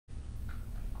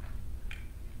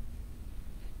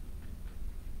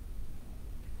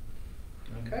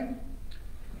Okay.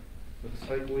 Looks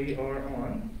like we are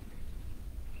on.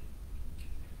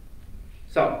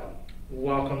 So,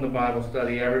 welcome to Bible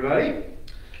study, everybody.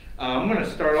 I'm going to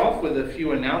start off with a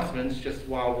few announcements just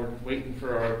while we're waiting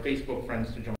for our Facebook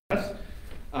friends to join us.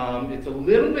 It's a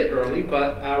little bit early,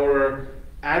 but our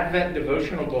Advent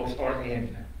devotional books are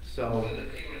in. So,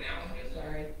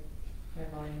 Sorry, my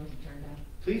volume was turned down.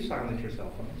 Please silence your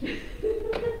cell phone.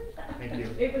 Thank you.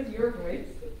 It was your voice.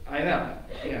 I know.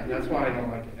 Yeah, that's why I don't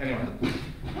like it. Anyway,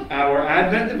 our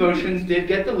Advent devotions did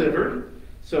get delivered.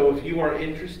 So if you are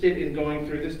interested in going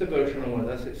through this devotional with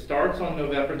us, it starts on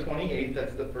November 28th.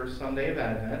 That's the first Sunday of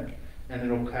Advent, and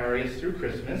it'll carry us through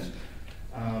Christmas.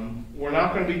 We're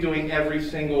not going to be doing every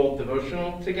single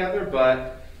devotional together,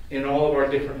 but in all of our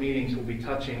different meetings, we'll be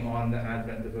touching on the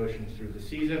Advent devotions through the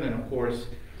season. And of course,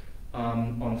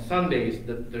 on Sundays,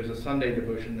 there's a Sunday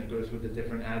devotion that goes with the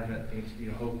different Advent themes,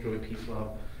 hope, joy, peace,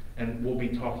 love, and we'll be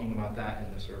talking about that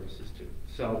in the services too.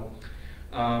 So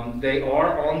they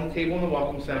are on the table in the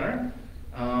Welcome Center.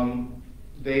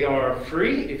 They are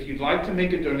free. If you'd like to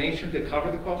make a donation to cover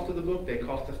the cost of the book, they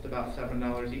cost us about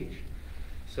 $7 each.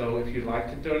 So if you'd like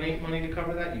to donate money to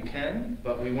cover that, you can,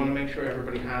 but we want to make sure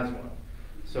everybody has one.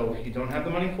 So if you don't have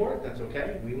the money for it, that's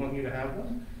okay. We want you to have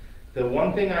one. The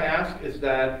one thing I ask is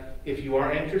that if you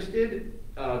are interested,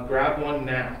 grab one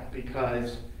now,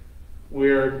 because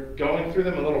we're going through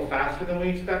them a little faster than we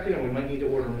expected, and we might need to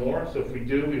order more. So if we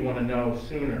do, we want to know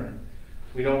sooner.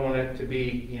 We don't want it to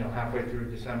be, halfway through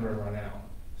December and run out.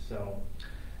 So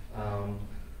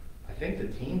I think the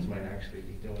teens might actually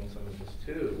be doing some of this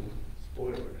too.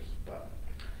 Spoilers, but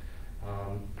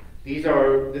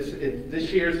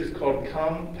this year's is called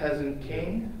Come Peasant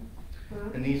King,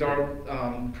 and these are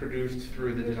produced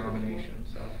through the denomination.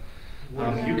 So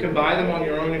you can buy them on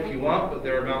your own if you want, but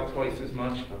they're about twice as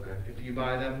much if you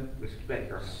buy them.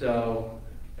 So,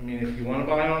 if you want to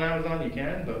buy on Amazon, you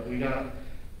can, but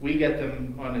we get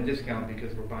them on a discount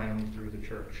because we're buying them through the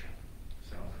church.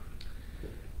 So,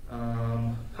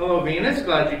 hello Venus,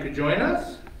 glad you could join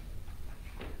us.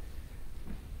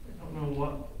 I don't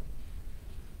know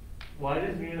why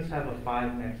does Venus have a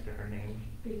 5 next to her name?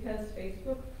 Because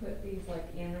Facebook put these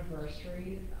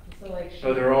anniversaries, so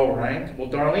Oh, they're all ranked? Well,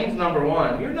 Darlene's number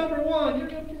 1. You're number 1. You're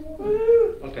number 1.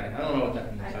 Woo! Okay, I don't know what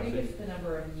that means. I think it's the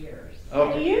number of years.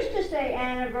 Okay. It used to say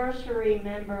anniversary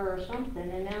member or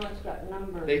something, and now it's got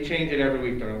numbers. They change it every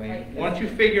week, Darlene. Once you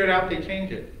figure it out, they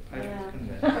change it. Yeah.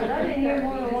 I didn't hear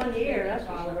more than 1 year. That's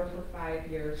for follower sure. for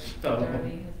 5 years. Oh.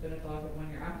 Darlene has been a follower for 1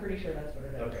 year. I'm pretty sure that's what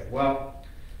it is. Okay, well,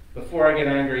 before I get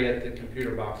angry at the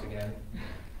computer box again,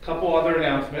 a couple other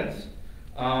announcements.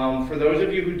 For those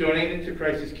of you who donated to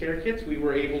Crisis Care Kits, we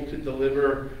were able to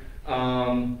deliver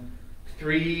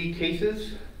 3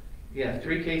 cases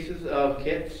of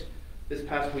kits this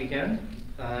past weekend,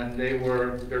 and they're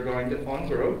going to fund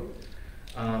growth.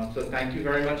 So thank you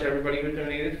very much, everybody who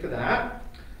donated for that.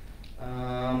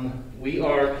 We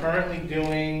are currently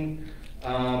doing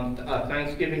a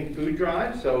Thanksgiving food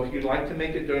drive, so if you'd like to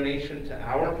make a donation to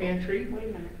our pantry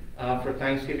for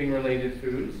Thanksgiving-related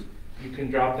foods, you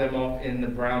can drop them off in the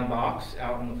brown box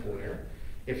out in the foyer.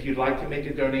 If you'd like to make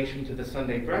a donation to the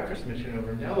Sunday Breakfast Mission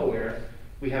over in Delaware,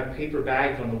 we have paper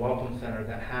bags on the Welcome Center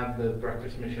that have the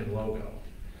Breakfast Mission logo.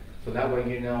 So that way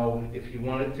if you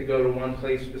want it to go to one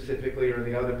place specifically or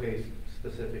the other place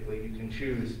specifically, you can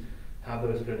choose how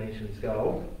those donations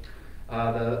go.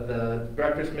 The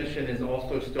Breakfast Mission is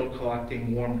also still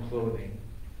collecting warm clothing.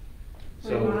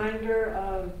 So, reminder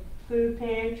of food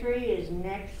pantry is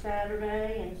next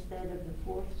Saturday instead of the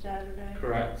 4th Saturday.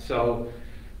 Correct. So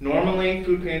normally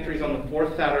food pantry is on the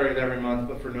 4th Saturday of every month,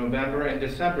 but for November and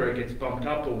December it gets bumped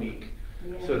up a week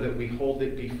so that we hold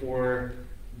it before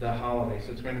the holiday.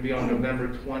 So it's going to be on November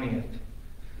 20th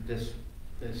this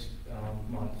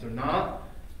month. So not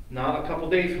a couple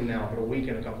days from now, but a week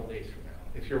and a couple days from now,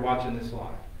 if you're watching this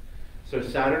live. So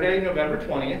Saturday, November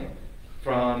 20th,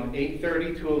 from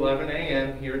 8:30 to 11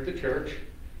 a.m. here at the church.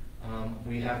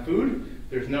 We have food.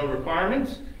 There's no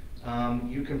requirements.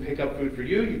 You can pick up food for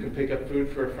you. You can pick up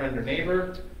food for a friend or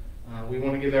neighbor. We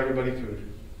want to give everybody food.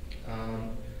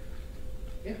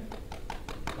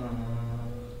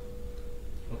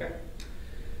 Okay.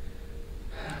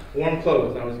 Warm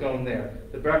clothes. I was going there.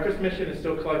 The Breakfast Mission is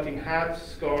still collecting hats,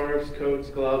 scarves, coats,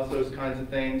 gloves, those kinds of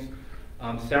things.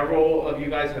 Several of you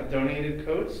guys have donated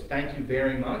coats. Thank you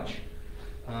very much.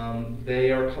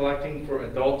 They are collecting for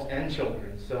adults and children.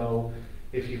 So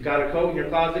if you've got a coat in your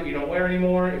closet you don't wear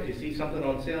anymore, if you see something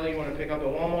on sale you want to pick up at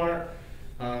Walmart,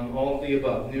 all of the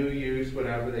above, new, used,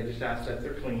 whatever, they just ask that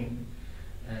they're clean.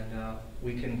 And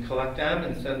we can collect them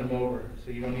and send them over.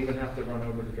 So you don't even have to run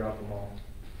over to drop them off.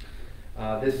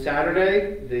 This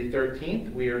Saturday, the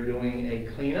 13th, we are doing a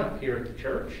cleanup here at the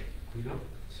church.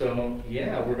 So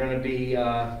yeah, we're going to be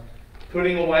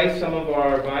putting away some of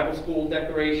our Bible school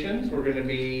decorations. We're going to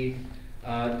be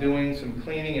doing some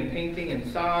cleaning and painting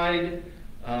inside.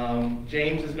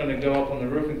 James is going to go up on the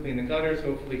roof and clean the gutters.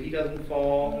 Hopefully he doesn't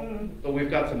fall. But we've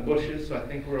got some bushes, so I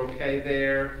think we're okay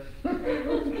there. He's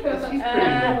pretty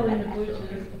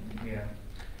yeah.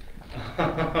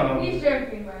 He's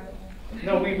joking, by the way.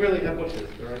 No, we really have bushes.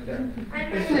 They're right there.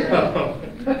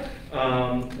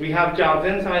 We have jobs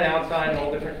inside, outside,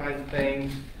 all different kinds of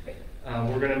things.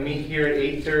 We're going to meet here at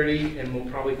 8:30, and we'll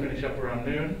probably finish up around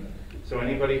noon. So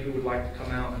anybody who would like to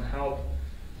come out and help,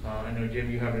 I know,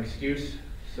 Jim, you have an excuse,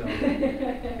 so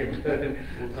you're good.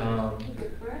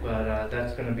 But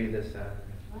that's going to be this Saturday.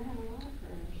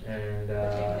 And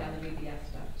down the VBS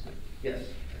stuff too. yes,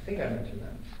 I think I mentioned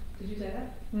that. Did you say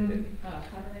that? I did. Oh, how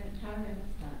did I miss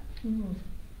that?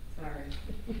 Sorry.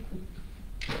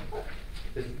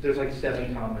 There's like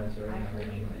 7 comments or I heard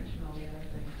you mention all the other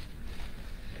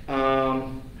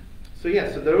things. So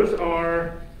yeah, so those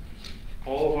are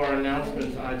all of our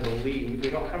announcements, I believe. We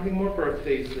don't have any more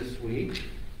birthdays this week.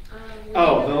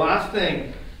 Oh, the last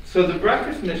thing. So the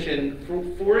Breakfast Mission,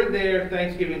 for their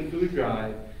Thanksgiving food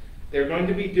drive, they're going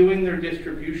to be doing their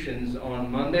distributions on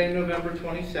Monday, November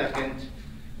 22nd,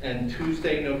 and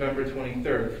Tuesday, November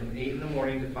 23rd, from 8 in the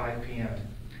morning to 5 p.m.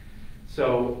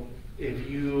 So if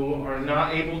you are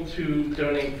not able to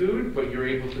donate food, but you're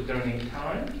able to donate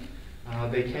time,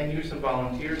 they can use some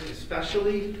volunteers,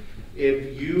 especially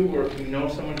if you or if you know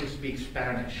someone who speaks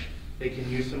Spanish. They can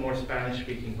use some more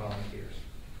Spanish-speaking volunteers.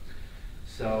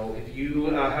 So if you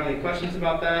have any questions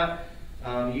about that,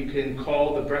 you can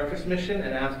call the Breakfast Mission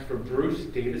and ask for Bruce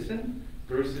Davison.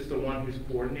 Bruce is the one who's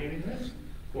coordinating this.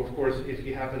 Or of course, if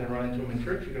you happen to run into him in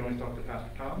church, you can always talk to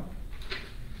Pastor Tom.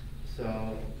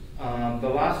 So the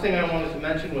last thing I wanted to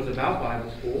mention was about Bible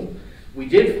school. We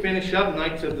did finish up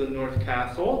Knights of the North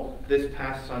Castle this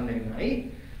past Sunday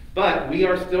night, but we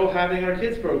are still having our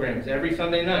kids programs every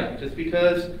Sunday night. Just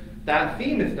because that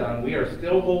theme is done, we are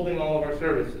still holding all of our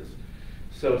services.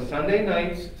 So Sunday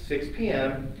nights, 6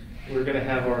 p.m., we're going to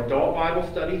have our adult Bible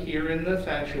study here in the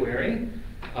sanctuary.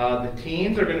 The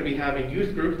teens are going to be having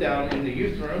youth group down in the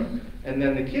youth room, and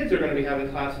then the kids are going to be having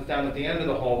classes down at the end of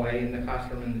the hallway in the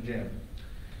classroom in the gym.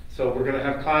 So we're going to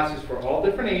have classes for all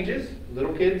different ages,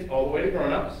 little kids all the way to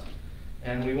grown-ups,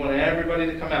 and we want everybody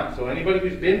to come out. So anybody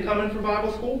who's been coming for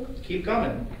Bible school, keep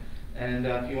coming. And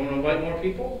if you want to invite more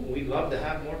people, we'd love to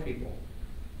have more people.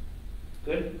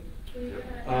 Good?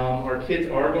 Our kids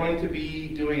are going to be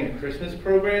doing a Christmas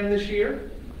program this year.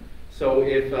 So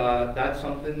if that's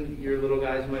something your little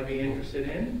guys might be interested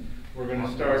in, we're going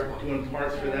to start doing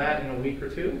parts for that in a week or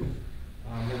two.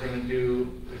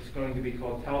 It's going to be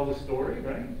called Tell the Story,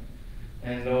 right?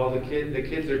 And all the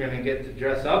kids are going to get to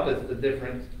dress up as the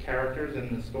different characters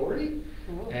in the story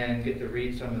and get to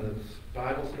read some of the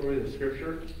Bible story, the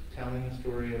scripture, telling the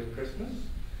story of Christmas.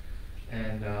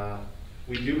 And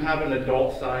we do have an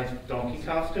adult-sized donkey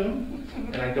costume,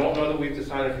 and I don't know that we've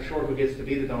decided for sure who gets to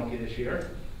be the donkey this year.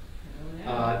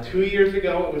 2 years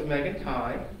ago, it was Megan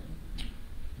Ty.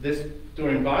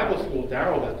 During Bible school,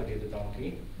 Daryl got to be the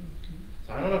donkey.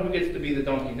 So I don't know who gets to be the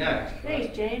donkey next. I think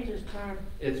it's James's turn.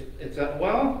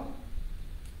 Well,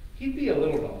 he'd be a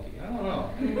little donkey. I don't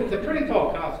know. It's a pretty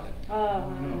tall costume. Oh, I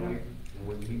don't know.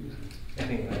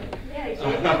 Anyway. Yeah, he's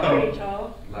pretty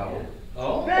tall. No.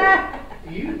 Oh, okay.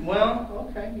 You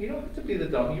don't have to be the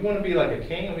donkey. You want to be like a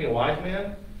king and be a wise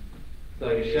man?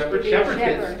 Like a shepherd. Shepherds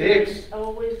get sticks.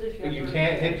 Always the shepherd. But you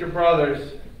can't hit your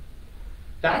brothers.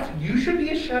 You should be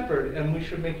a shepherd, and we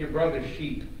should make your brothers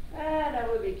sheep. That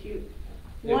would be cute.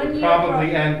 It would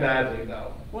probably end badly,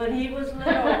 though. When he was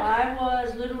little, I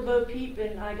was Little Bo Peep,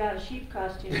 and I got a sheep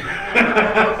costume.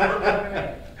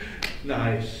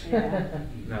 Nice. Yeah.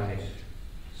 Nice.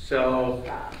 So,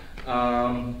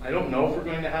 I don't know if we're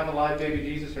going to have a live baby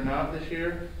Jesus or not this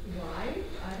year. Live?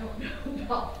 I don't know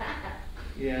about that.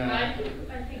 Yeah.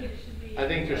 I think it should be. I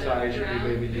think Josiah should be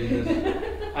baby Jesus.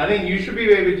 I think you should be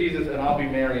baby Jesus, and I'll be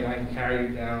Mary, and I can carry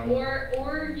you down. Or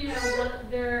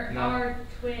there are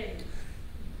twins.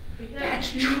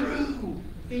 That's true.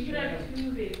 We could have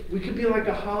two babies. We could be like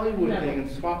a Hollywood thing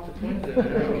and swap the twins in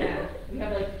there. Yeah, we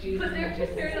have like Jesus. But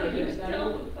they're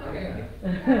still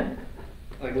Okay.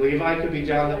 Like Levi could be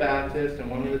John the Baptist, and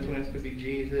one of the twins could be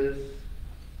Jesus.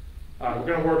 We're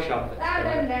going to workshop this. That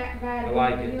isn't that bad. I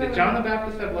like it. Did John the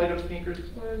Baptist have light up sneakers?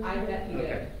 I bet he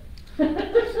did.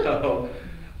 Okay. So,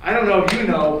 I don't know if you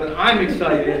know, but I'm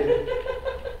excited.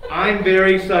 I'm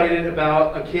very excited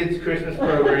about a kids' Christmas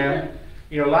program.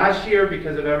 You know, last year,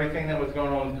 because of everything that was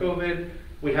going on with COVID,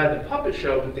 we had the puppet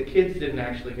show, but the kids didn't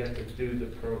actually get to do the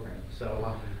program.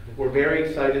 So we're very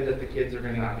excited that the kids are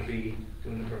going to be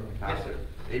doing the program. Yes, sir.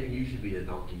 Maybe you should be the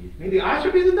donkey. Maybe I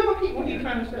should be the donkey? What are you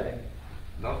trying to say?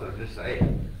 Nothing, just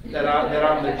saying. That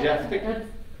I'm majestic?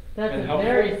 That's And a helpful,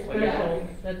 very like special,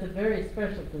 that's a very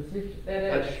special position.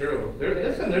 That's true.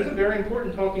 Listen, there's a very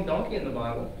important talking donkey in the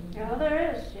Bible. Oh,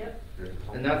 there is, yep.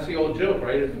 And that's the old joke,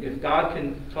 right? If God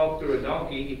can talk through a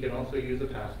donkey, he can also use a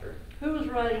pastor. Who was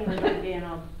writing the donkey, and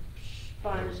I'll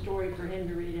find a story for him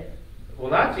to read it.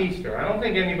 Well, that's Easter. I don't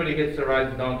think anybody gets to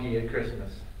ride the donkey at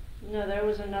Christmas. No, there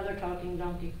was another talking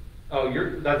donkey. Oh,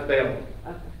 that's Balaam.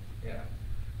 Okay. Yeah.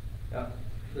 Yeah.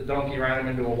 The donkey ran him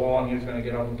into a wall and he was going to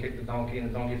get up and kick the donkey, and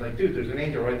the donkey's like, dude, there's an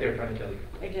angel right there trying to kill you.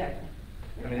 Exactly.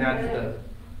 I mean, that's the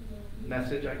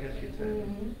message, I guess you'd say.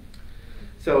 Mhm.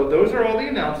 So those are all the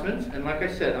announcements, and like I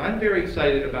said, I'm very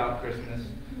excited about Christmas.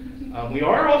 We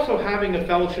are also having a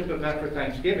fellowship event for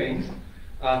Thanksgiving.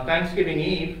 Thanksgiving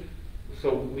Eve,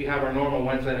 so we have our normal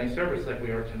Wednesday night service like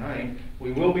we are tonight.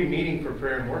 We will be meeting for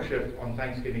prayer and worship on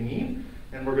Thanksgiving Eve,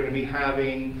 and we're going to be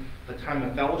having a time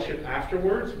of fellowship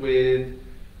afterwards with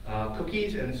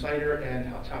cookies and cider and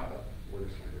hot chocolate. What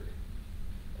is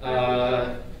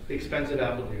cider? Expensive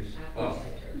apple juice. Oh.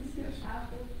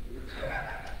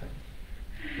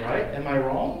 Right? Am I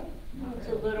wrong? It's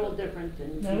a little different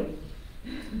than. Nope.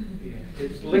 Yeah.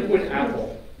 It's liquid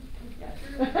apple.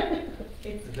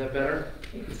 It's, Is that better?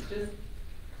 it's just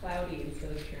cloudy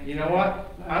instead of transparent. You know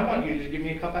what? I want you to just give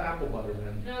me a cup of apple butter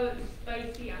then. No, it's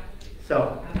spicy apple juice.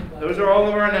 So, those are all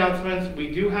of our announcements. We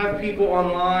do have people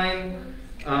online.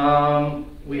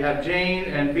 We have Jane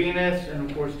and Venus, and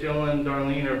of course Jill and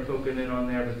Darlene are poking in on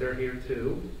there, but they're here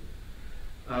too.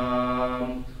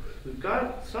 We've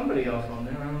got somebody else on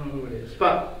there. I don't know who it is.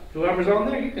 But whoever's on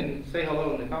there, you can say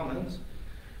hello in the comments.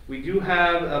 We do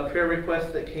have a prayer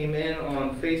request that came in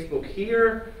on Facebook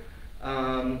here.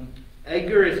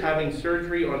 Edgar is having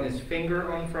surgery on his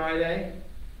finger on Friday.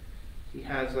 He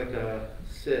has like a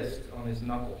cyst on his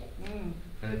knuckle.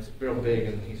 And it's real big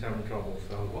and he's having trouble.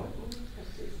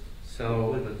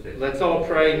 So let's all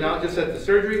pray, not just that the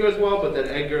surgery goes well, but that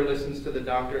Edgar listens to the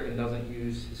doctor and doesn't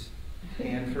use his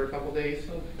hand for a couple days.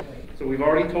 So we've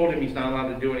already told him he's not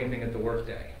allowed to do anything at the work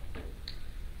day.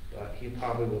 But he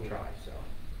probably will try. So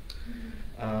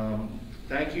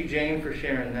thank you, Jane, for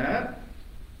sharing that.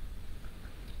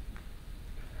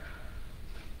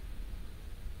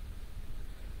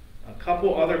 A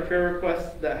couple other prayer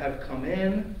requests that have come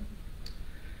in.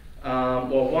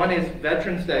 Well, one is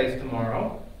Veterans Day is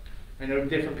tomorrow. I know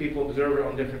different people observe it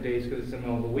on different days because it's in the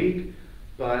middle of the week,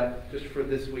 but just for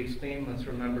this week's theme, let's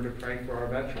remember to pray for our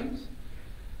veterans.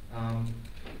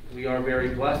 We are very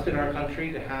blessed in our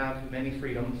country to have many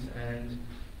freedoms, and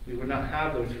we would not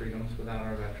have those freedoms without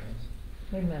our veterans.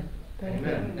 Amen.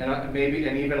 Amen.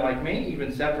 And even like me,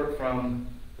 even separate from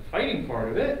the fighting part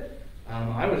of it,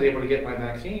 I was able to get my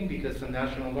vaccine because some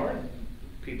National Guard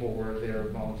people were there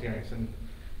volunteering. Some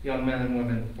young men and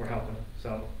women were helping.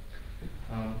 So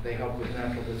they help with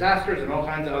natural disasters and all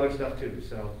kinds of other stuff too.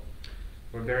 So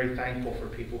we're very thankful for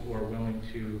people who are willing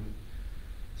to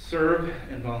serve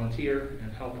and volunteer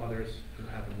and help others who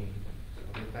have a need. So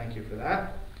we thank you for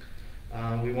that.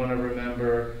 We want to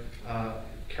remember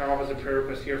Carol has a prayer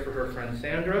request here for her friend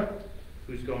Sandra,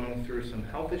 who's going through some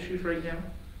health issues right now.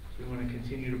 So we want to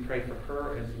continue to pray for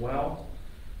her as well.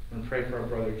 We're going to pray for our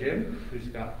brother Jim, who's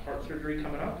got heart surgery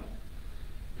coming up.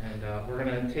 And we're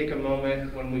going to take a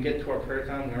moment when we get to our prayer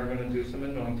time. We're going to do some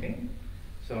anointing.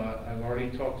 So I've already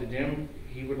talked to Jim.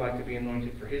 He would like to be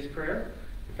anointed for his prayer.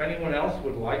 If anyone else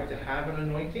would like to have an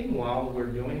anointing while we're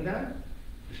doing that,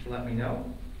 just let me know.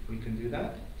 We can do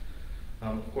that.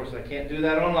 Of course, I can't do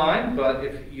that online, but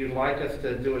if you'd like us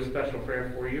to do a special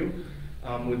prayer for you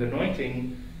with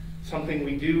anointing, something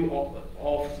we do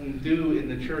often do in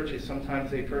the church is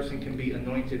sometimes a person can be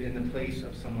anointed in the place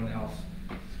of someone else,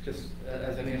 just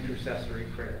as an intercessory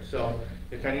prayer. So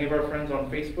if any of our friends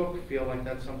on Facebook feel like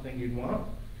that's something you'd want,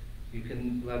 you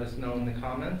can let us know in the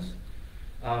comments.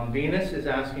 Venus is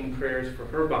asking prayers for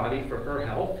her body, for her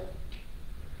health.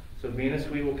 So Venus,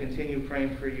 we will continue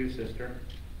praying for you, sister.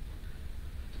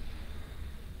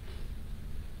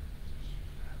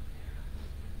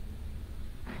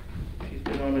 She's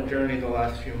been on a journey the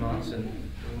last few months, and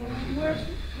we want to keep Where her.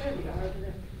 they are, over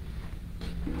there.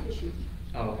 Tissues.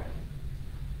 Oh, okay.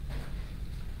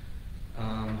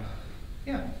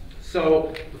 Yeah.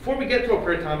 So before we get to a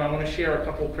prayer time, I want to share a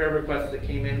couple prayer requests that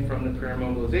came in from the prayer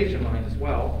mobilization line as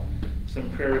well. Some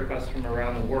prayer requests from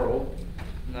around the world.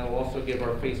 And that'll also give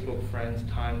our Facebook friends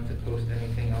time to post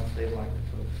anything else they'd like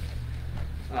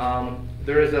to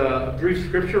There is a brief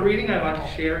scripture reading I'd like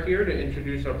to share here to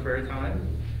introduce our prayer time.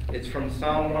 It's from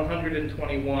Psalm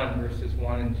 121, verses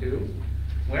 1 and 2.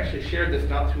 We actually shared this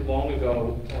not too long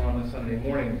ago on a Sunday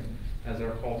morning as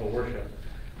our call to worship.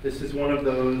 This is one of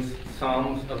those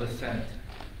Psalms of Ascent.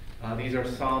 These are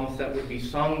psalms that would be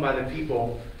sung by the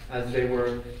people as they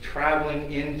were traveling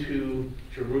into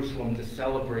Jerusalem to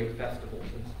celebrate festivals.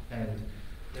 And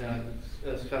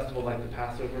a festival like the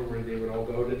Passover where they would all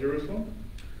go to Jerusalem.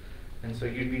 And so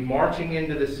you'd be marching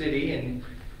into the city and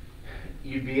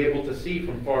you'd be able to see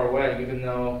from far away, even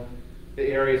though the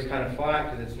area is kind of flat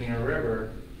because it's near a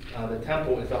river. The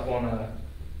temple is up on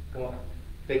well,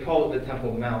 they call it the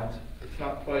Temple Mount. It's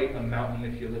not quite a mountain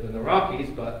if you live in the Rockies,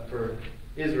 but for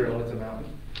Israel it's a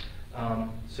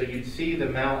mountain. So you'd see the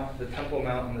Temple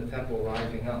Mount and the temple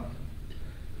rising up.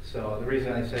 So the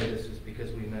reason I say this is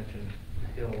because we mentioned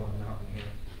a hill on a mountain here.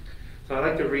 So I'd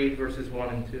like to read verses 1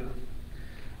 and 2.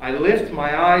 I lift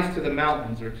my eyes to the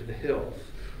mountains, or to the hills.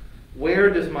 Where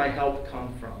does my help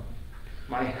come from?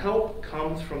 My help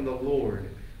comes from the Lord,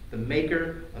 the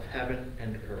maker of heaven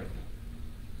and earth.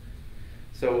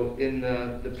 So in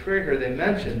the prayer here, they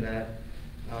mention that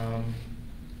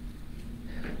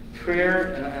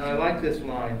prayer, and I like this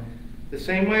line, the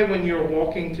same way when you're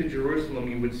walking to Jerusalem,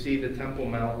 you would see the Temple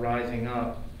Mount rising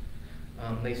up.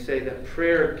 They say that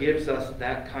prayer gives us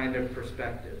that kind of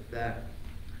perspective.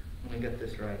 Let me get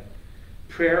this right.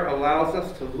 Prayer allows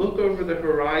us to look over the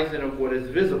horizon of what is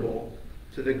visible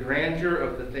to the grandeur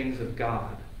of the things of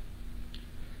God.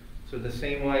 So the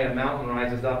same way a mountain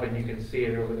rises up and you can see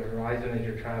it over the horizon as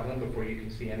you're traveling before you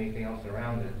can see anything else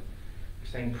around it.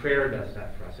 We're saying prayer does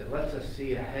that for us. It lets us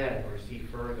see ahead or see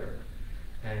further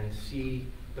and see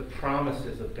the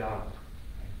promises of God.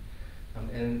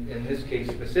 And in this case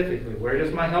specifically, where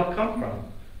does my help come from?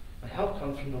 My help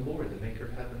comes from the Lord, the maker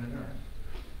of heaven and earth.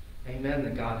 Amen,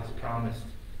 that God has promised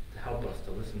to help us,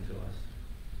 to listen to us.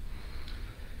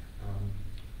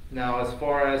 Now, as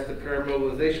far as the prayer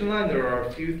mobilization line, there are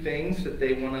a few things that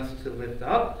they want us to lift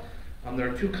up.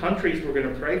 There are 2 countries we're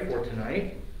going to pray for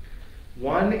tonight.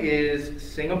 One is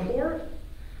Singapore,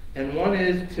 and one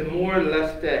is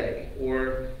Timor-Leste,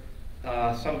 or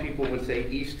some people would say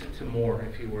East Timor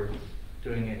if you were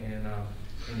doing it in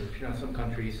English. Some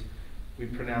countries, we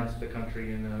pronounce the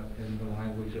country in the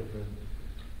language of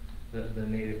the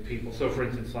native people. So, for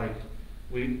instance, like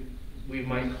we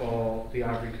might call the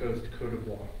Ivory Coast Côte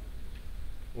d'Ivoire,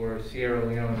 or Sierra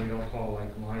Leone. We don't call like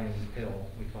Lion Hill.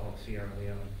 We call it Sierra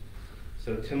Leone.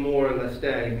 So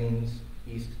Timor-Leste means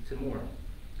East Timor.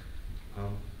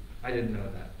 I didn't know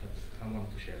that. I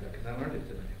wanted to share that because I learned it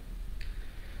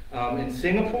today. In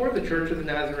Singapore, the Church of the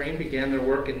Nazarene began their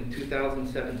work in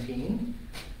 2017.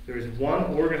 There is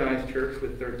one organized church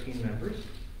with 13 members.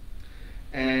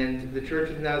 And the Church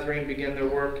of the Nazarene began their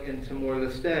work in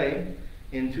Timor-Leste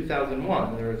in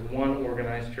 2001. There is one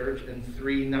organized church and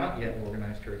 3 not yet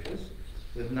organized churches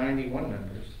with 91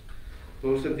 members.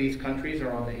 Both of these countries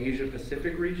are on the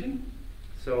Asia-Pacific region.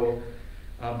 So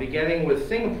beginning with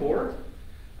Singapore,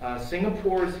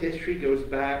 Singapore's history goes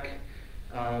back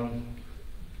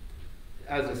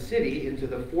as a city into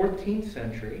the 14th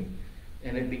century,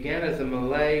 and it began as a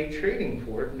Malay trading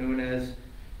port known as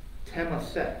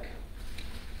Temasek.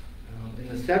 In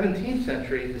the 17th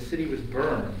century, the city was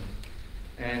burned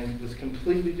and was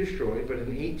completely destroyed, but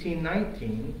in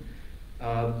 1819,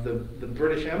 the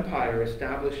British Empire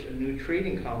established a new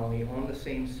trading colony on the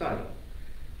same site,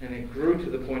 and it grew to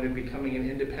the point of becoming an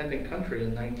independent country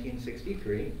in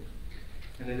 1963,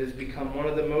 and it has become one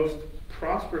of the most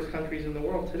prosperous countries in the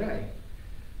world today.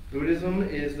 Buddhism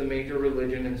is the major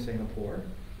religion in Singapore,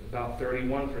 about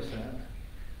 31%,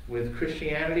 with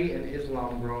Christianity and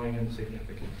Islam growing in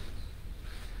significance.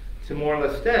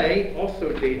 Timor-Leste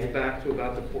also dates back to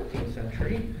about the 14th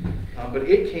century, but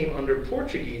it came under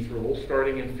Portuguese rule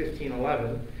starting in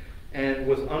 1511 and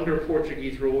was under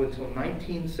Portuguese rule until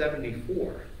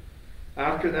 1974.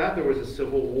 After that, there was a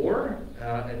civil war,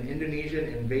 an Indonesian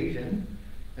invasion,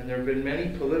 and there have been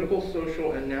many political,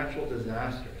 social, and natural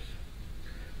disasters,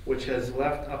 which has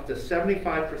left up to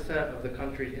 75% of the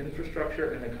country's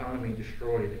infrastructure and economy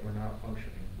destroyed or not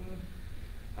functioning.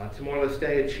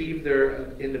 Timor-Leste achieved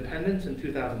their independence in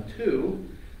 2002,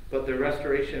 but their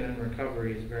restoration and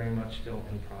recovery is very much still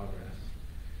in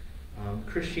progress.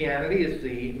 Christianity is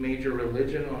the major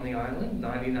religion on the island,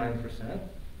 99%.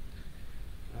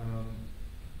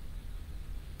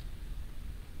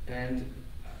 And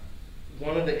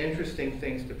one of the interesting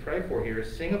things to pray for here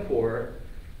is Singapore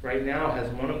right now has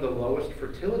one of the lowest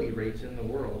fertility rates in the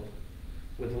world,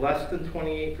 with less than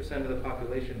 28% of the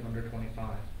population under 25.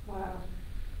 Wow.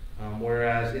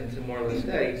 Whereas in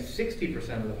Timor-Leste,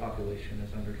 60% of the population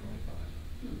is under 25.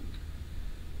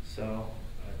 So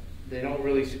they don't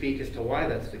really speak as to why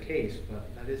that's the case,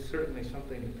 but that is certainly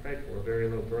something to pray for, a very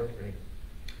low birth rate.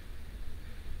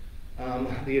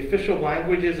 The official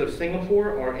languages of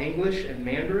Singapore are English and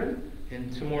Mandarin.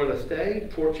 In Timor-Leste,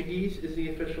 Portuguese is the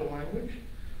official language,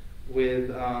 with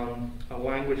a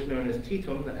language known as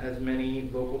Tetum that has many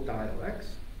local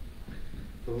dialects.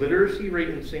 The literacy rate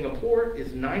in Singapore is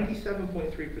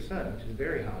 97.3%, which is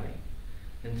very high.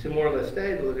 In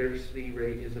Timor-Leste, the literacy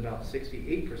rate is about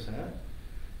 68%.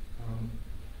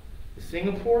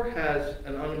 Singapore has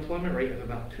an unemployment rate of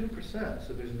about 2%,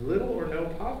 so there's little or no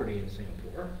poverty in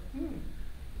Singapore.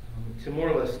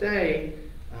 Timor-Leste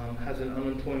has an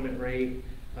unemployment rate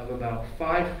of about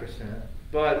 5%,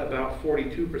 but about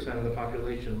 42% of the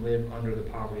population live under the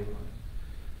poverty line.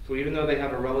 So even though they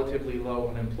have a relatively low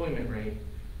unemployment rate,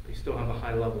 they still have a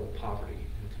high level of poverty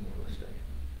in Timor-Leste.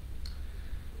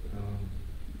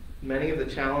 Many of the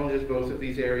challenges both of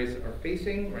these areas are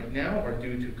facing right now are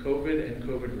due to COVID and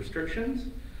COVID restrictions.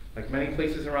 Like many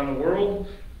places around the world,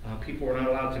 people are not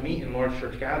allowed to meet in large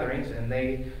church gatherings, and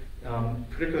they,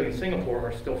 particularly in Singapore,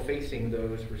 are still facing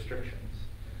those restrictions.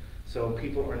 So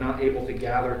people are not able to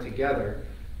gather together.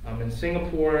 In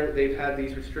Singapore, they've had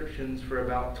these restrictions for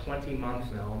about 20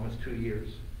 months now, almost 2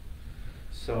 years.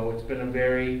 So it's been a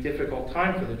very difficult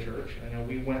time for the church. I know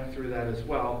we went through that as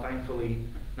well, thankfully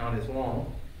not as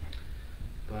long.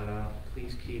 But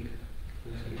please keep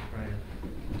praying.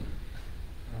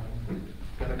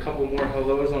 Got a couple more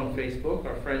hellos on Facebook.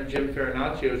 Our friend Jim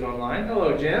Farinaccio is online.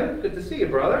 Hello, Jim. Good to see you,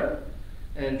 brother.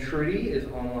 And Trudy is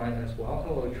online as well.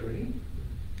 Hello, Trudy.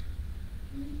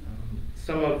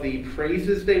 Some of the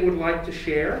praises they would like to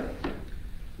share.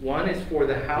 One is for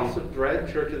the House of Bread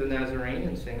Church of the Nazarene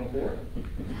in Singapore.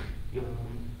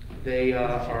 They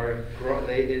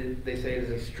say it is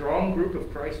a strong group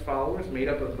of Christ followers made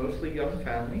up of mostly young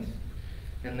families,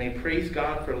 and they praise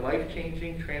God for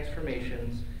life-changing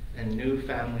transformations and new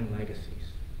family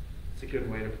legacies. It's a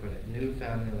good way to put it, new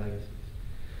family legacies.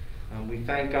 We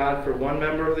thank God for one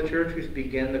member of the church who's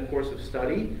begun the course of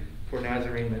study for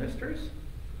Nazarene ministers.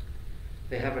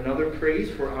 They have another praise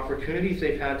for opportunities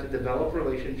they've had to develop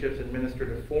relationships and minister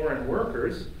to foreign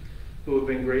workers who have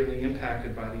been greatly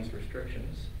impacted by these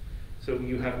restrictions. So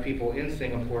you have people in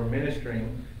Singapore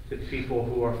ministering to people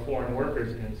who are foreign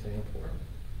workers in Singapore.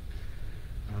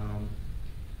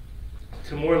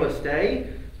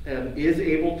 Timor-Leste is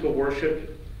able to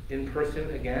worship in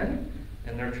person again,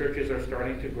 and their churches are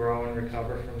starting to grow and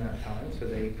recover from that time, so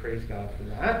they praise God for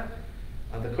that.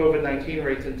 The COVID-19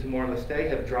 rates in Timor-Leste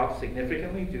have dropped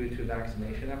significantly due to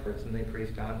vaccination efforts, and they praise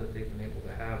God that they've been able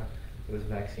to have those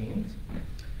vaccines.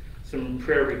 Some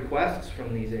prayer requests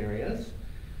from these areas.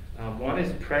 One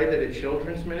is pray that a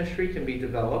children's ministry can be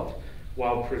developed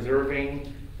while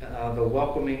preserving the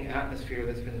welcoming atmosphere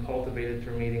that's been cultivated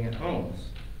through meeting at homes.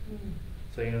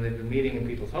 So, they've been meeting in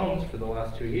people's homes for the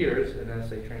last 2 years, and as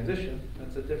they transition,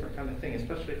 that's a different kind of thing,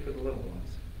 especially for the little ones.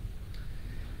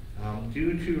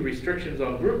 Due to restrictions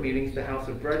on group meetings, the House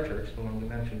of Bread Church, the one we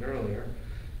mentioned earlier,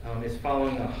 is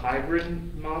following a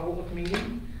hybrid model of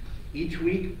meeting. Each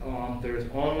week, there's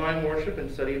online worship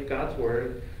and study of God's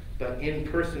Word, but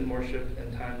in-person worship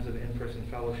and times of in-person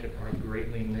fellowship are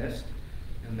greatly missed,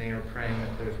 and they are praying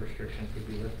that those restrictions would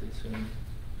be lifted soon.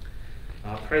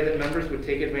 Pray that members would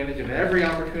take advantage of every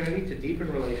opportunity to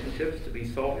deepen relationships, to be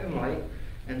salt and light,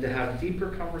 and to have deeper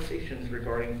conversations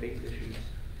regarding faith issues.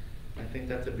 I think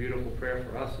that's a beautiful prayer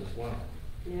for us as well.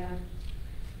 Yeah.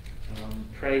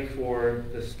 Pray for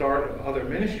the start of other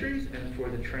ministries and for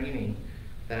the training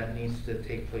that needs to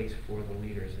take place for the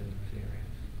leaders in those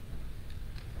areas.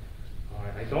 All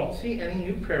right, I don't see any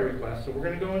new prayer requests, so we're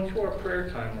going to go into our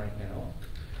prayer time right now.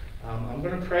 I'm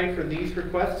going to pray for these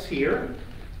requests here,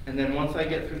 and then once I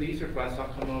get through these requests,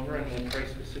 I'll come over and we'll pray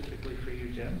specifically for you,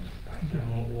 Jim.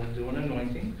 And we'll do an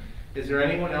anointing. Is there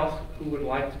anyone else who would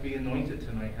like to be anointed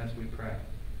tonight as we pray?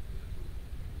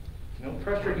 No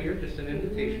pressure here, just an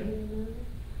invitation.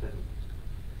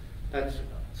 That's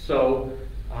so.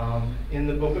 In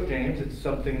the book of James, it's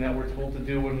something that we're told to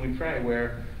do when we pray,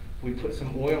 where we put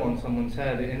some oil on someone's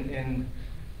head.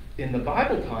 In the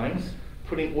Bible times,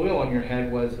 putting oil on your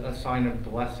head was a sign of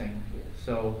blessing.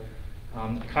 So,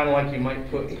 kind of like you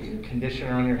might put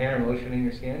conditioner on your hair and lotion in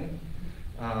your skin.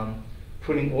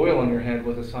 Putting oil on your head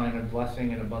was a sign of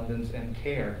blessing and abundance and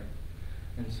care.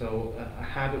 And so a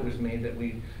habit was made that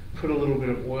we put a little bit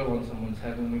of oil on someone's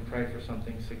head when we pray for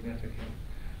something significant.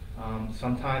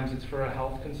 Sometimes it's for a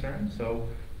health concern. So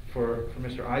for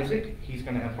Mr. Isaac, he's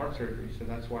going to have heart surgery, so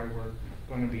that's why we're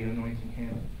going to be anointing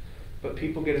him. But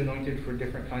people get anointed for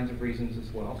different kinds of reasons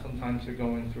as well. Sometimes they're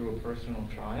going through a personal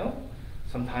trial.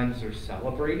 Sometimes they're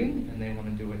celebrating and they want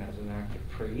to do it as an act of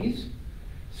praise.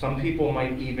 Some people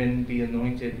might even be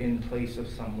anointed in place of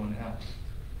someone else.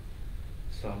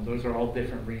 So those are all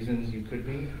different reasons you could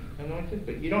be anointed,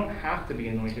 but you don't have to be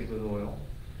anointed with oil.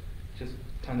 Just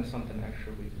kind of something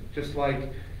extra we do. Just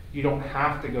like you don't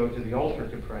have to go to the altar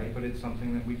to pray, but it's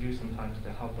something that we do sometimes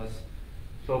to help us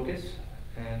focus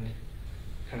and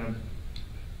kind of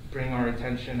bring our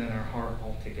attention and our heart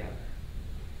all together.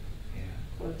 Yeah.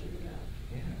 Close it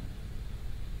out. Yeah.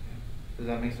 Does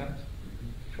that make sense?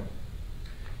 Sure.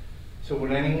 So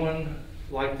would anyone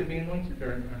like to be anointed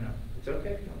or no? It's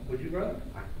okay. Would you, brother?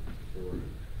 Sure.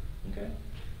 Okay.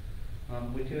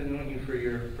 We can anoint you for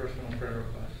your personal prayer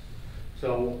request.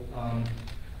 So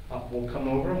we'll come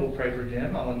over and we'll pray for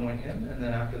Jim. I'll anoint him, and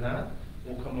then after that,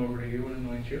 we'll come over to you and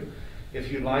anoint you.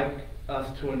 If you'd like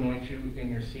us to anoint you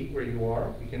in your seat where you are,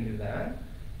 we can do that.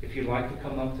 If you'd like to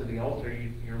come up to the altar,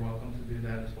 you're welcome to do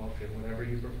that as well, too, whatever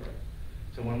you prefer.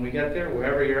 So when we get there,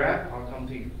 wherever you're at, I'll come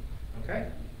to you. Okay?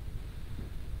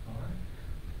 All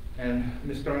right. And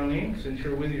Ms. Darlene, since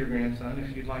you're with your grandson,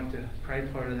 if you'd like to pray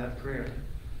part of that prayer,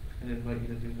 I'd invite you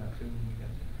to do that too when we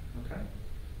get there. Okay?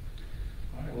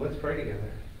 All right, well, let's pray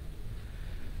together.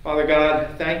 Father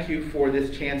God, thank you for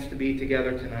this chance to be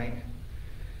together tonight.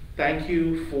 Thank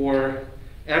you for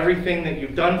everything that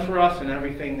you've done for us and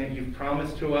everything that you've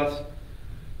promised to us.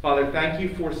 Father, thank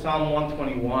you for Psalm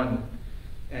 121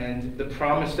 and the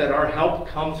promise that our help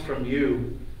comes from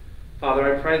you.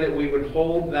 Father, I pray that we would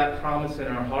hold that promise in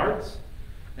our hearts,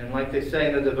 and like they say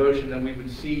in the devotion, that we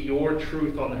would see your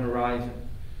truth on the horizon,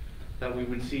 that we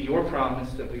would see your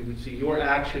promise, that we would see your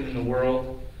action in the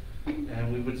world,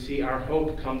 and we would see our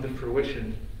hope come to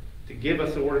fruition to give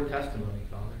us a word of testimony,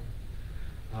 Father.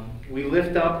 We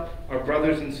lift up our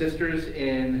brothers and sisters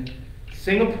in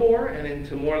Singapore and in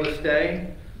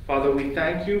Timor-Leste. Father, we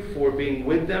thank you for being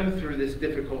with them through this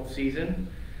difficult season.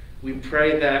 We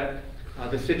pray that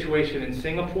the situation in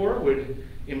Singapore would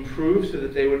improve so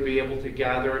that they would be able to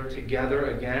gather together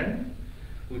again.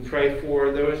 We pray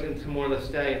for those in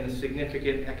Timor-Leste and the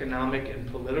significant economic and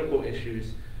political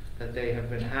issues that they have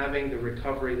been having, the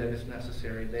recovery that is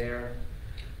necessary there.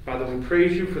 Father, we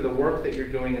praise you for the work that you're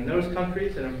doing in those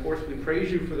countries, and of course we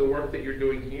praise you for the work that you're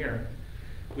doing here.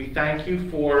 We thank you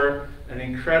for an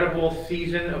incredible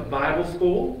season of Bible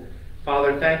school.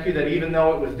 Father, thank you that even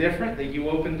though it was different, that you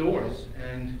opened doors.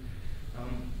 And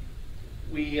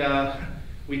we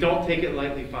don't take it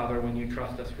lightly, Father, when you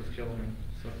trust us with children.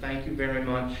 So thank you very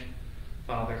much,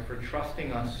 Father, for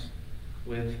trusting us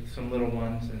with some little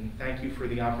ones. And thank you for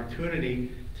the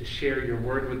opportunity to share your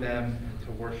word with them and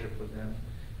to worship with them.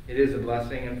 It is a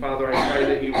blessing. And Father, I pray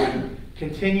that you would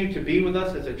continue to be with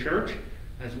us as a church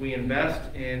as we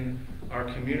invest in our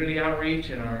community outreach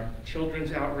and our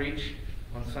children's outreach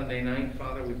on Sunday night.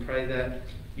 Father, we pray that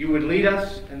you would lead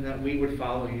us and that we would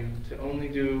follow you, to only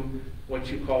do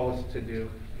what you call us to do.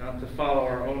 Not to follow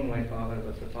our own way, Father,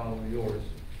 but to follow yours.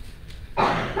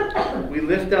 We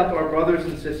lift up our brothers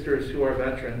and sisters who are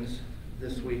veterans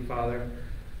this week, Father.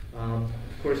 Of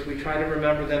course, we try to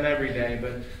remember them every day,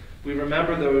 but we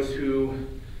remember those who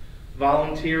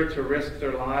volunteer to risk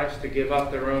their lives, to give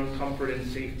up their own comfort and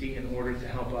safety in order to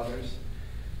help others.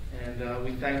 And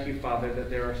we thank you, Father, that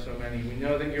there are so many. We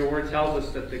know that your word tells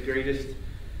us that the greatest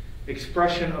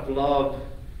expression of love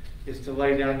is to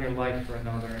lay down your life for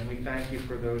another. And we thank you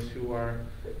for those who are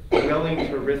willing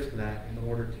to risk that in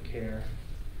order to care.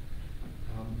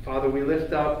 Father, we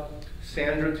lift up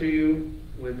Sandra to you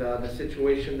with the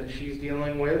situation that she's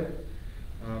dealing with.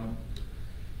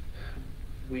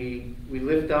 We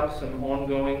lift up some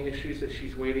ongoing issues that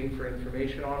she's waiting for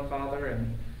information on, Father,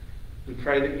 and we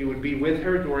pray that you would be with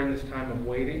her during this time of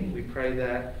waiting. We pray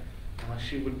that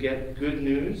she would get good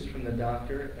news from the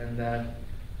doctor, and that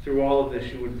through all of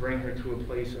this you would bring her to a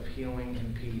place of healing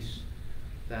and peace,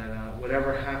 that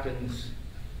whatever happens,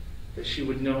 that she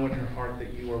would know in her heart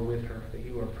that you are with her, that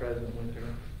you are present with her.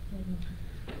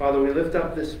 Mm-hmm. Father, we lift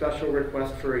up this special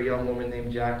request for a young woman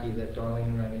named Jackie that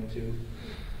Darlene ran into.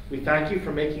 We thank you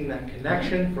for making that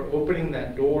connection, for opening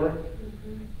that door.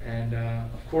 And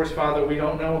of course, Father, we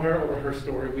don't know her or her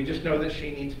story. We just know that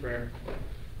she needs prayer.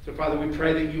 So Father, we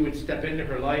pray that you would step into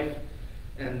her life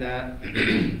and that,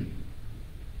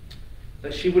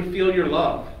 that she would feel your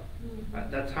love.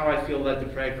 That's how I feel led to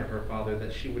pray for her, Father,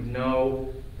 that she would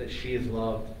know that she is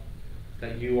loved,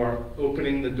 that you are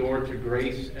opening the door to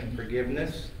grace and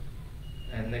forgiveness,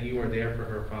 and that you are there for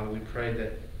her, Father. We pray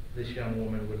that this young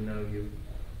woman would know you.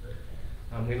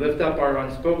 We lift up our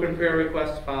unspoken prayer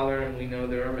requests, Father, and we know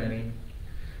there are many.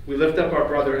 We lift up our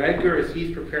brother Edgar as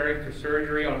he's preparing for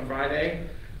surgery on Friday.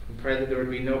 We pray that there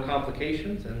would be no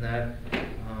complications and that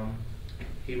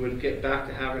he would get back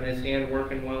to having his hand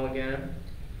working well again.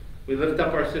 We lift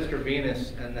up our sister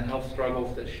Venus and the health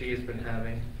struggles that she has been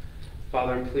having.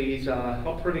 Father, please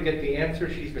help her to get the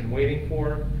answer she's been waiting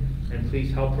for, and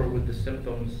please help her with the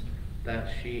symptoms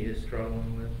that she is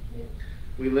struggling with.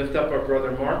 We lift up our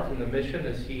brother Mark from the mission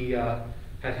as he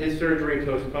had his surgery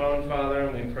postponed, Father,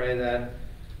 and we pray that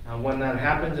when that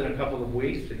happens in a couple of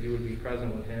weeks, that you would be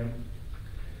present with him.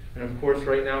 And of course,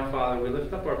 right now, Father, we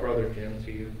lift up our brother Jim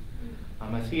to you.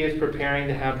 As he is preparing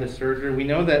to have this surgery, we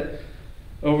know that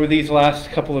over these last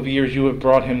couple of years, you have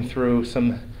brought him through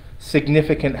some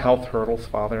significant health hurdles,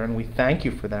 Father, and we thank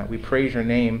you for that. We praise your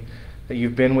name that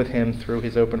you've been with him through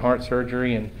his open heart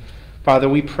surgery. And Father,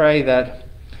 we pray that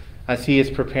as he is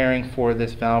preparing for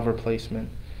this valve replacement,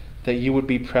 that you would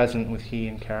be present with he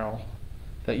and Carol,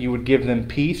 that you would give them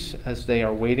peace as they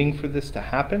are waiting for this to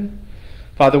happen.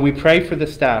 Father, we pray for the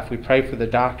staff. We pray for the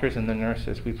doctors and the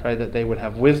nurses. We pray that they would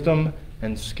have wisdom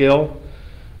and skill.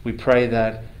 We pray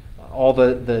that all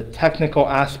the technical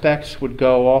aspects would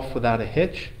go off without a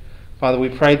hitch. Father, we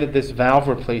pray that this valve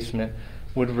replacement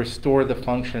would restore the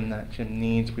function that Jim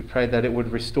needs. We pray that it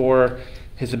would restore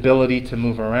his ability to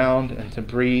move around and to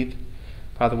breathe.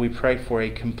 Father, we pray for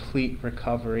a complete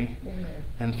recovery. Amen.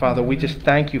 And Father, we just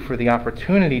thank you for the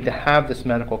opportunity to have this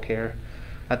medical care.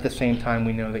 At the same time,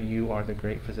 we know that you are the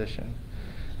great physician.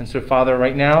 And so, Father,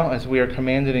 right now, as we are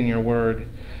commanded in your word,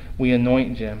 we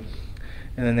anoint Jim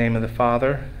in the name of the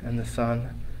Father and the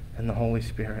Son and the Holy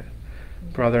Spirit.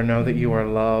 Brother, know that you are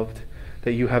loved,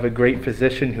 that you have a great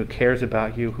physician who cares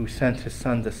about you, who sent his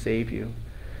Son to save you,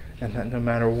 and that no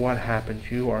matter what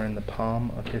happens, you are in the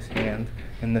palm of his hand,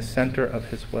 in the center of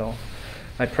his will.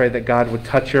 I pray that God would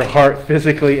touch your heart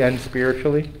physically and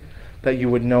spiritually, that you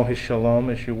would know his shalom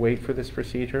as you wait for this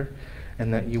procedure,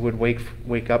 and that you would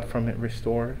wake up from it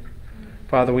restored.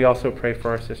 Father, we also pray for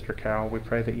our sister Carol. We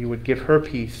pray that you would give her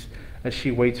peace as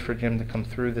she waits for Jim to come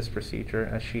through this procedure,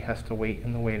 as she has to wait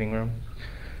in the waiting room.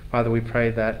 Father, we pray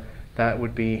that that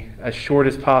would be as short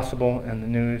as possible and the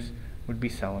news would be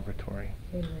celebratory.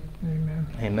 Amen. Amen.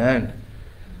 Amen.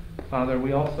 Father,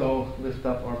 we also lift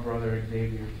up our brother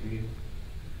Xavier to you.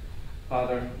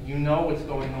 Father, you know what's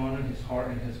going on in his heart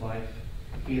and his life.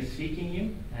 He is seeking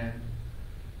you, and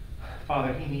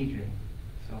Father, he needs you.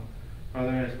 So,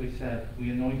 Father, as we said, we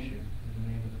anoint you in the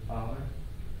name of the Father,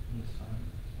 and the Son,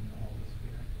 and the Holy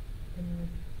Spirit. Amen.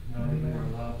 Know that you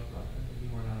are loved, brother, that you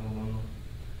are not alone.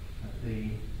 That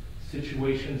the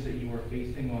situations that you are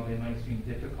facing, while they might seem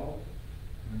difficult,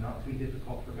 are not to be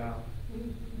difficult for God.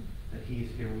 That he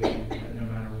is here with you, that no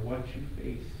matter what you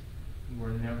face, you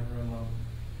are never alone.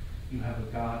 You have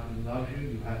a God who loves you.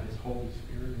 You have his Holy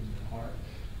Spirit in your heart.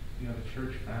 You have a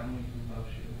church family who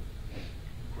loves you.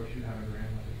 Of course, you have a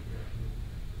grandmother here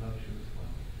who loves you as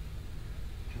well.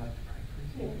 Would you like to pray for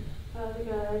Yes. Xavier? Father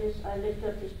God, I lift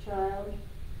up this child.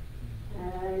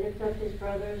 I lift up his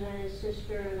brothers and his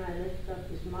sister, and I lift up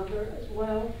his mother as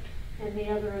well, and the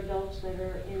other adults that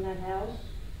are in that house.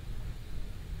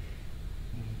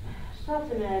 Stop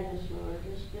the madness, Lord.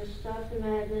 Just stop the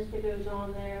madness that goes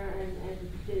on there, and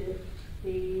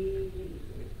the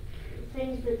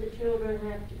things that the children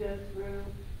have to go through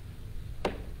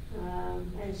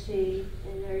and see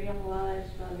in their young lives,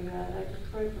 Father God. I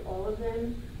just pray for all of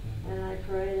them, and I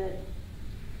pray that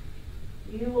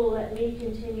you will let me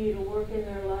continue to work in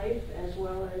their life as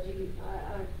well as you.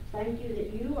 I thank you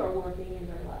that you are working in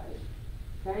their lives.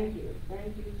 Thank you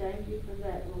for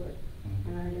that, Lord.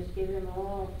 And I just give them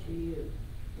all to you.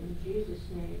 In Jesus'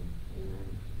 name,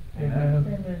 amen. Amen.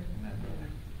 Amen. Amen.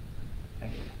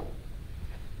 Thank you.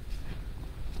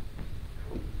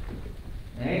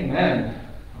 Amen.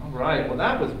 All right. Well,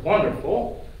 that was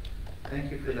wonderful.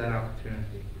 Thank you for that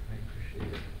opportunity. I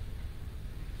appreciate it.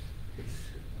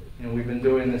 We've been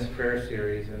doing this prayer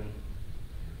series, and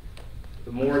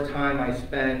the more time I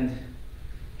spend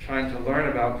trying to learn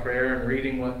about prayer and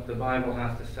reading what the Bible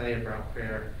has to say about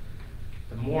prayer,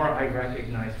 the more I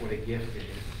recognize what a gift it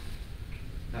is.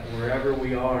 That wherever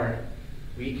we are,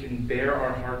 we can bare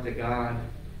our heart to God,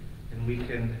 and we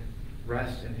can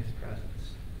rest in his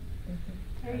presence.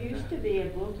 There used to be a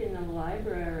book in the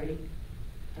library,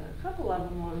 a couple of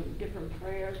them on different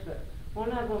prayers, but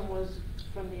one of them was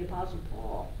from the Apostle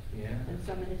Paul. Yeah. And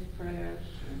some of his prayers.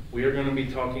 We are going to be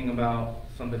talking about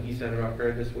something he said about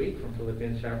prayer this week from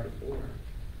Philippians chapter 4. To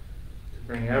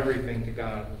bring everything to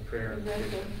God with prayer.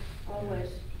 Exactly. Always.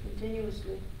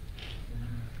 Continuously.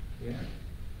 Yeah.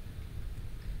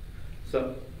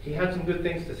 So he had some good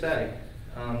things to say.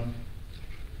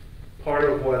 Part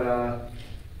of what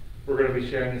we're going to be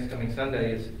sharing this coming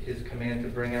Sunday, is his command to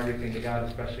bring everything to God,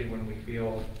 especially when we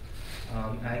feel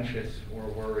anxious or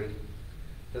worried.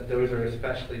 That those are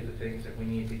especially the things that we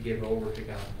need to give over to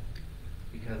God.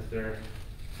 Because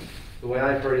the way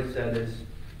I've heard it said is,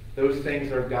 those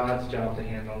things are God's job to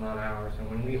handle, not ours. And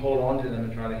when we hold on to them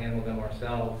and try to handle them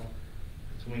ourselves,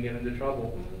 that's when we get into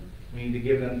trouble. We need to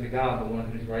give them to God, the one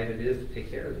whose right it is to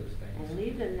take care of those things. And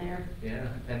leave them there. Yeah,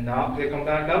 and not pick them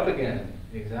back up again.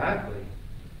 Exactly.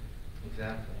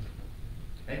 Exactly.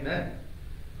 Amen.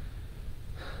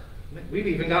 We've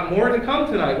even got more to come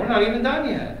tonight. We're not even done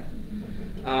yet.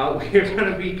 We're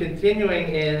going to be continuing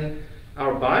in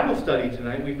our Bible study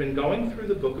tonight. We've been going through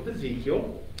the book of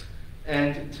Ezekiel.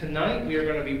 And tonight we are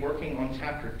going to be working on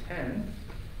chapter 10.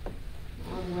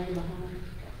 I'm way behind.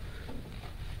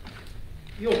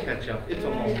 You'll catch up. It's a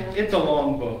long, I know. it's a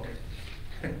long book.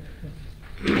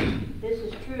 This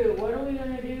is true. What are we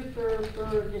going to do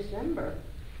for December?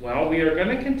 Well, we are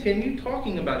going to continue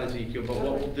talking about Ezekiel, but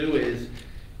what we'll do is,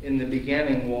 in the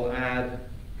beginning, we'll add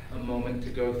a moment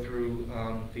to go through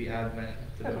the Advent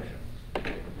devotion.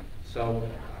 So,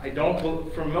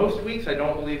 for most weeks, I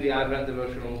don't believe the Advent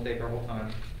devotion will take our whole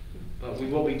time. But we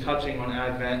will be touching on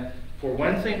Advent. For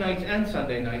Wednesday nights and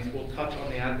Sunday nights, we'll touch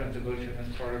on the Advent devotion as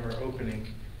part of our opening.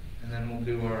 And then we'll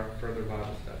do our further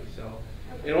Bible study. So,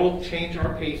 it'll change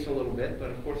our pace a little bit, but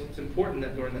of course it's important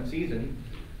that during that season,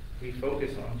 we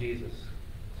focus on Jesus.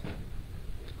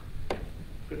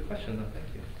 Good question, though. Thank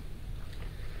you.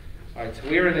 All right, so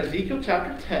we are in Ezekiel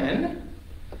chapter 10.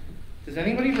 Does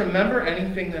anybody remember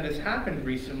anything that has happened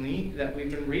recently that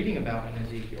we've been reading about in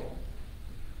Ezekiel?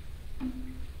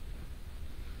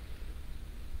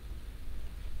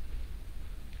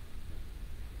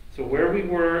 So where we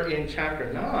were in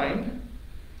chapter 9,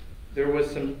 there was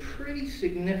some pretty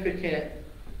significant,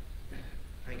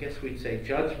 I guess we'd say,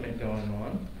 judgment going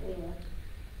on. Yeah.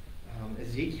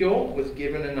 Ezekiel was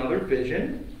given another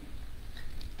vision,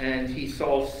 and he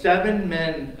saw 7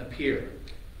 men appear.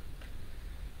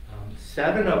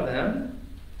 7 of them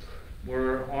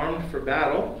were armed for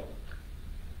battle,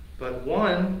 but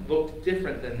one looked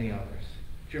different than the others.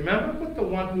 Do you remember what the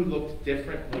one who looked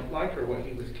different looked like, or what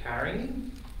he was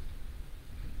carrying?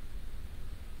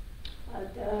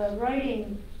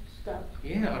 Writing stuff.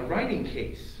 Yeah, a writing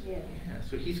case. Yeah.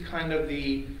 So he's kind of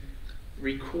the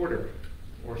recorder,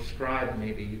 or scribe,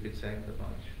 maybe you could say, of the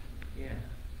bunch.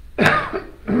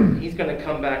 Yeah. He's going to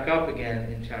come back up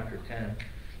again in chapter 10.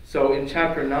 So in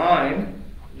chapter 9,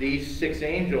 these 6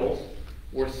 angels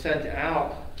were sent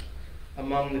out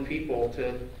among the people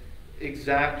to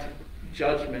exact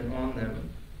judgment on them.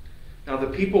 Now the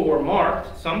people were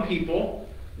marked. Some people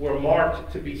were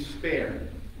marked to be spared.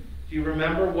 Do you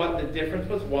remember what the difference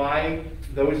was? Why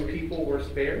those people were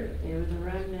spared? They were the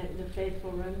remnant, the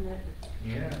faithful remnant.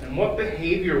 Yeah. And what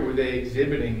behavior were they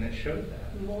exhibiting that showed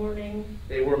that? Mourning.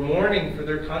 They were mourning for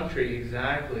their country,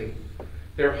 exactly.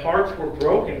 Their hearts were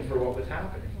broken for what was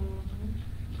happening.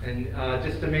 Mm-hmm. And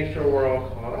just to make sure we're all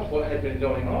caught up, what had been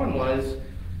going on was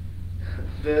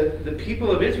the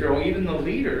people of Israel, even the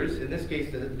leaders, in this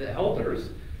case the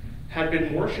elders, had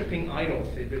been worshiping idols.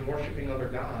 They'd been worshiping other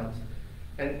gods.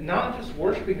 And not just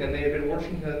worshiping them, they had been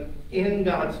worshiping them in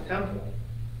God's temple.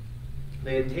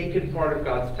 They had taken part of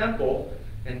God's temple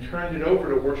and turned it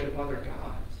over to worship other gods.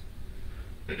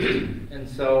 And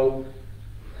so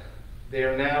they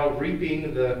are now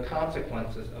reaping the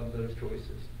consequences of those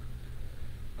choices.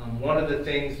 One of the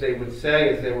things they would say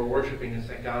as they were worshiping is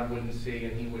that God wouldn't see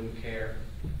and he wouldn't care.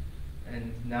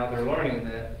 And now they're learning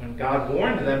that when God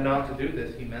warned them not to do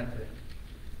this, he meant it.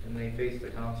 And they faced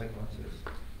the consequences.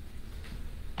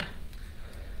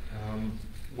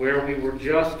 Where we were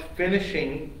just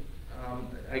finishing,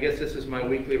 I guess this is my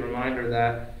weekly reminder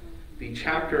that the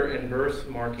chapter and verse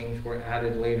markings were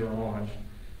added later on.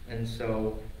 And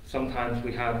so sometimes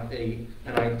we have an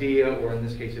idea, or in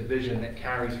this case a vision, that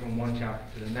carries from one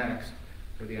chapter to the next,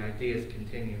 where the ideas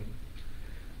continue.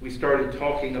 We started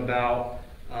talking about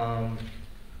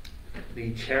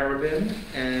the cherubim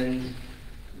and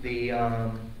the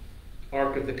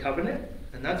Ark of the Covenant,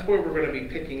 and that's where we're going to be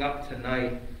picking up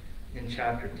tonight in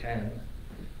chapter 10.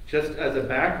 Just as a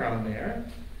background there,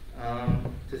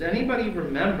 does anybody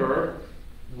remember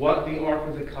what the Ark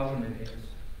of the Covenant is?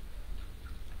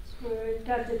 Where it's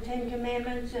got the 10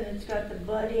 Commandments and it's got the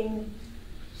budding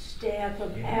staff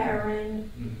of Aaron,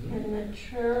 Mm-hmm. and the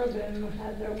cherubim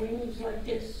have their wings like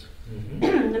this.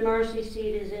 Mm-hmm. The mercy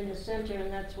seat is in the center,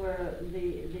 and that's where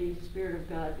the Spirit of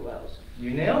God dwells.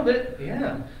 You nailed it,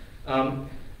 yeah.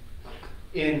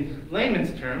 In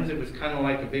layman's terms, it was kind of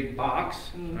like a big box,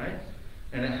 right?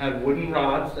 And it had wooden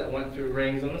rods that went through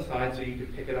rings on the side so you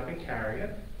could pick it up and carry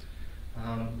it.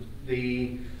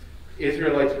 The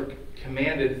Israelites were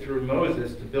commanded through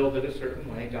Moses to build it a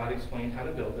certain way. God explained how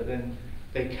to build it, and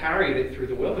they carried it through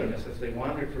the wilderness as they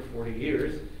wandered for 40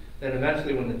 years. Then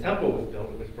eventually when the temple was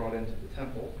built, it was brought into the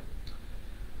temple.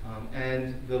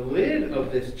 And the lid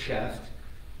of this chest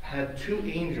had two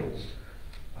angels,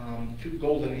 two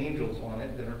golden angels on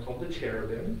it that are called the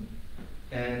cherubim.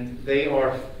 And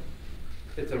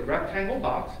it's a rectangle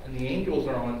box, and the angels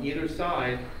are on either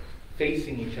side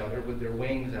facing each other with their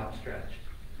wings outstretched.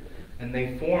 And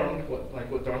they formed,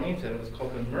 what Darlene said, it was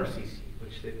called the mercy seat,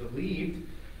 which they believed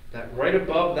that right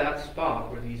above that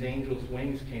spot where these angels'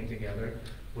 wings came together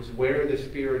was where the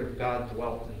Spirit of God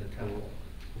dwelt in the temple.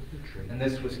 And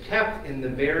this was kept in the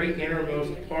very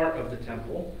innermost part of the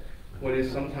temple, what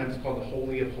is sometimes called the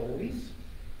Holy of Holies.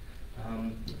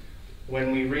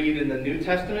 When we read in the New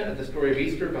Testament at the story of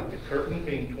Easter about the curtain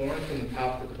being torn from the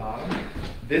top to the bottom,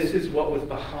 this is what was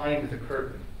behind the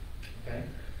curtain. Okay?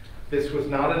 This was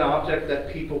not an object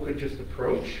that people could just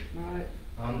approach. Right.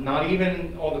 Not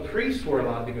even all the priests were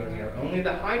allowed to go near. Only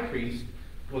the high priest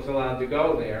was allowed to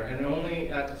go there, and only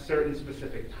at certain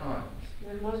specific times.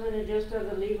 And wasn't it just of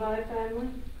the Levi family?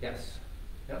 Yes.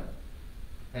 Yep.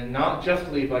 And not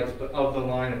just Levites, but of the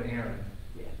line of Aaron.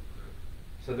 Yeah.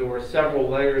 So there were several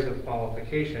layers of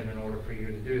qualification in order for you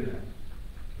to do that.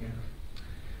 Yeah.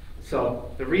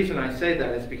 So the reason I say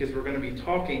that is because we're going to be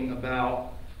talking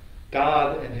about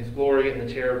God and His glory and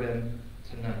the cherubim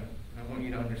tonight. I want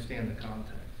you to understand the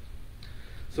context.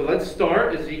 So let's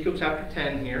start Ezekiel chapter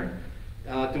 10 here.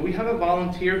 Do we have a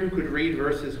volunteer who could read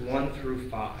verses 1 through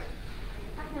 5?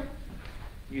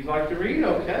 You'd like to read?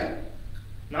 Okay.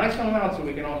 Nice and loud so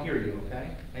we can all hear you,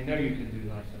 okay? I know you can do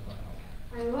nice and loud.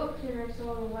 I looked and I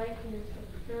saw the likeness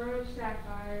of the throne of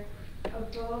sapphire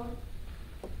above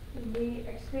the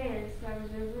expanse that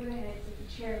was over the heads of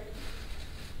the cherubim.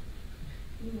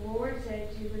 The Lord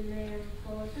said to the man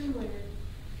clothed in linen,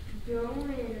 "Go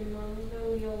in among the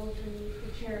wheels beneath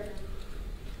the cherubim.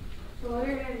 Fill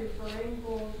your hand with burning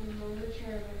coals among the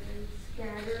cherubim and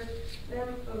scatter them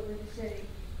over the city."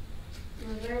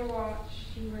 And as I watched,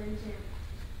 he went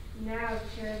in. Now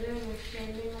the cherubim were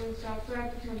standing on the south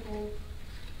side of the temple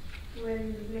when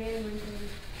the man went in,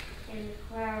 and the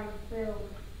cloud filled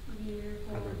the inner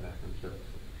court.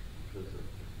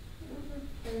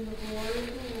 And the glory of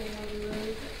the Lord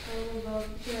rose from above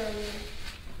the cherubim,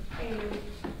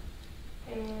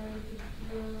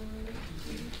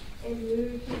 and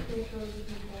moved to control the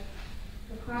people.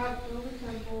 The cloud filled the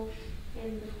temple,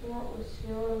 and the court was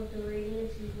filled with the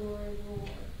radiance and glory of the Lord.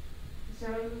 The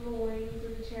sound of the wings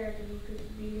of the cherubim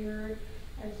could be heard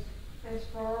as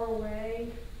far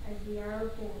away as the outer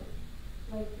court,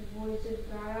 like the voice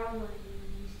of God Almighty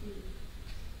when He speaks.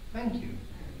 Thank you.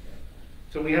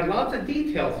 So we have lots of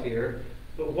details here,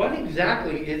 but what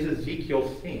exactly is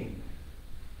Ezekiel seeing?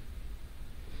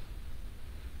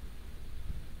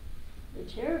 The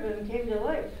cherubim came to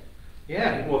life.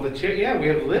 Yeah, well, we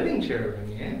have living cherubim,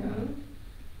 yeah. Mhm.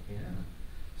 Yeah.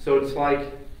 So it's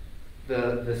like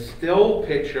the still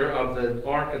picture of the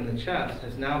ark and the chest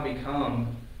has now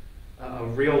become a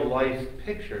real life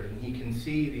picture, and he can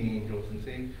see the angels and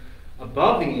see.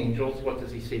 Above the angels, what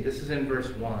does he see? This is in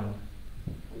verse 1.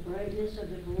 The brightness of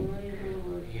the glory of the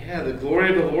Lord. Yeah, the glory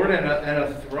of the Lord and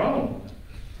a throne.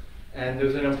 And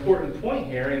there's an important point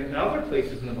here in other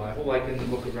places in the Bible, like in the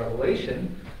book of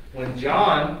Revelation, when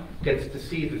John gets to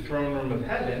see the throne room of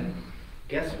heaven,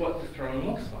 guess what the throne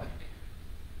looks like?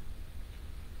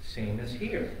 Same as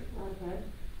here. Okay.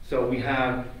 So we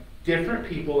have different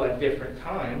people at different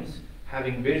times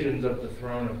having visions of the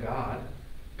throne of God,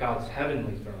 God's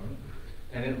heavenly throne,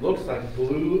 and it looks like a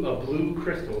blue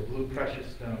crystal, a blue precious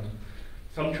stone.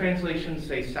 Some translations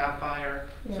say sapphire,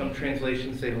 Yeah. some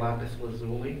translations say lapis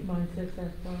lazuli. Mine says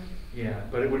sapphire. Yeah,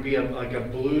 but it would be like a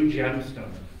blue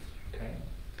gemstone. Okay.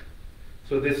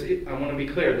 So I want to be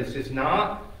clear. This is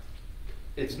not.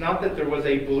 It's not that there was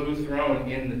a blue throne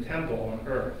in the temple on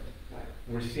earth.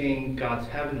 We're seeing God's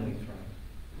heavenly throne.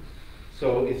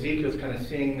 So Ezekiel's kind of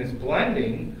seeing this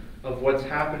blending of what's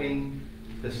happening,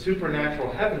 the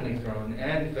supernatural heavenly throne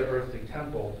and the earthly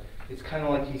temple. It's kind of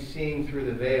like he's seeing through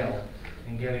the veil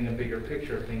and getting a bigger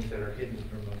picture of things that are hidden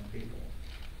from most people.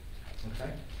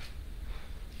 Okay?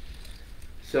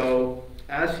 So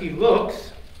as he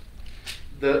looks,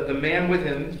 the man with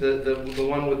him, the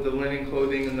one with the linen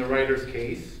clothing in the writer's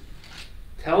case,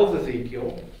 tells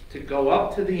Ezekiel to go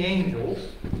up to the angels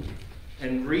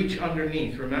and reach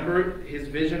underneath. Remember his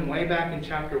vision way back in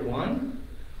chapter 1?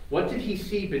 What did he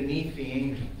see beneath the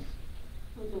angels?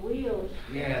 With the wheels.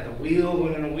 Yeah, the wheel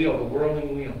within a wheel, the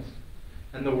whirling wheels.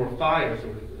 And there were fires,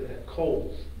 there were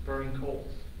coals, burning coals.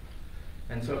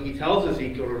 And so he tells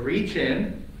Ezekiel to reach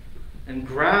in and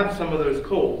grab some of those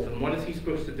coals. And what is he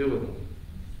supposed to do with them?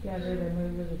 Scatter them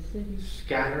over the city.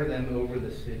 Scatter them over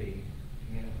the city.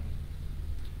 Yeah.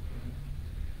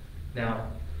 Now,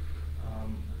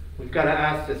 we've got to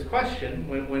ask this question.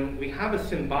 When we have a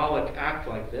symbolic act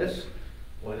like this,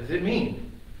 what does it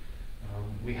mean?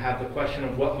 We have the question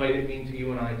of what might it mean to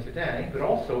you and I today, but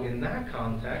also in that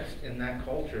context, in that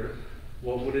culture,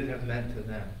 what would it have meant to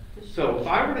them? So if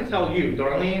I were to tell you,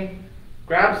 Darlene,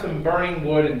 grab some burning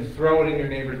wood and throw it in your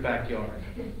neighbor's backyard,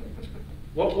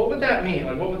 what would that mean?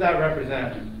 Like, what would that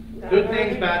represent? Good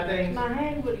things, bad things? My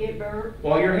hand would get burnt.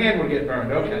 Well, your hand would get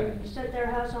burned, okay. And set their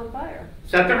house on fire.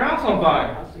 Set their house on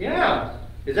fire. Yeah.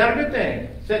 Is that a good thing?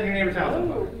 Setting your neighbor's house on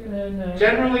fire? No.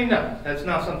 Generally, no. That's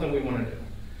not something we want to do.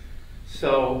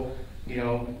 So,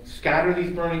 scatter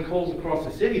these burning coals across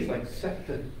the city is like set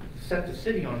the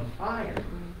city on fire.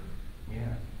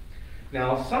 Yeah.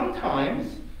 Now,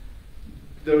 sometimes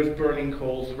those burning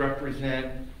coals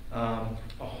represent a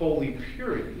holy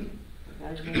purity.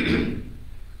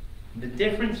 The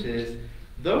difference is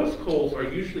those coals are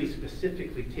usually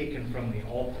specifically taken from the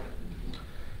altar.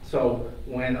 So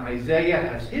when Isaiah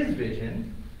has his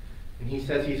vision, and he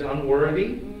says he's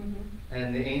unworthy,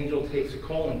 and the angel takes a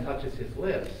coal and touches his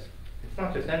lips, it's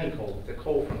not just any coal, it's a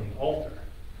coal from the altar.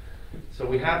 So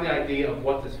we have the idea of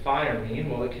what does fire mean?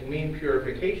 Well, it can mean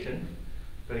purification,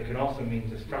 but it can also mean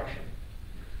destruction.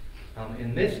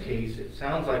 In this case, it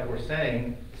sounds like we're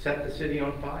saying, set the city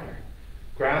on fire.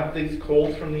 Grab these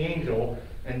coals from the angel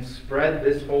and spread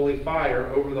this holy fire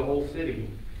over the whole city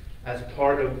as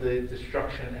part of the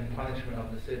destruction and punishment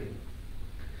of the city.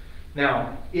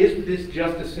 Now, is this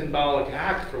just a symbolic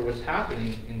act for what's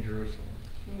happening in Jerusalem?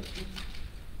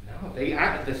 No,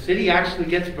 the city actually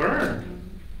gets burned.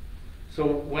 So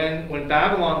when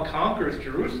Babylon conquers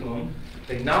Jerusalem,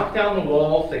 they knock down the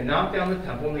walls, they knock down the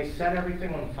temple, and they set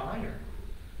everything on fire.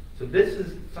 So this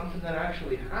is something that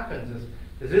actually happens.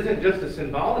 This isn't just a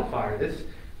symbolic fire. This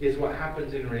is what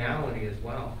happens in reality as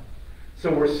well.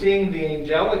 So we're seeing the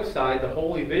angelic side, the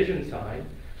holy vision side,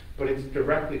 but it's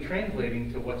directly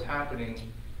translating to what's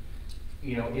happening,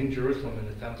 in Jerusalem in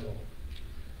the temple.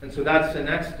 And so that's the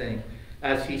next thing.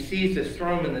 As he sees this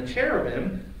throne and the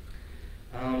cherubim,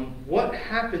 what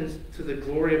happens to the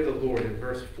glory of the Lord in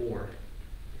verse 4?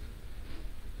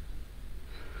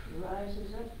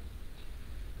 Rises up.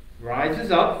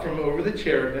 Rises up from over the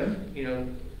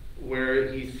cherubim,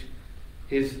 where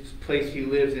his place he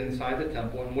lives inside the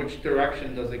temple. In which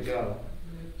direction does it go?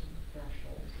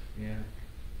 Yeah.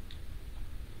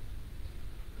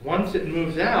 Once it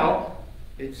moves out,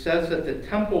 it says that the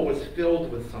temple was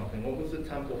filled with something. What was the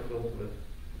temple filled with?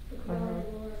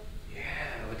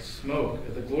 Yeah, like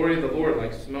smoke. The glory of the Lord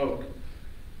like smoke.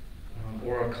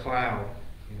 Or a cloud.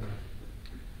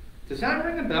 Does that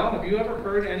ring a bell? Have you ever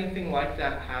heard anything like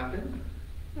that happen?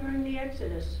 During the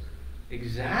Exodus.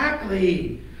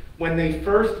 Exactly. When they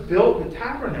first built the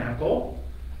tabernacle,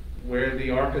 where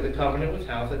the Ark of the Covenant was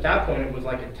housed, at that point it was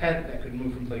like a tent that could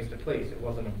move from place to place. It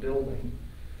wasn't a building.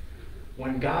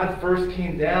 When God first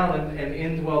came down and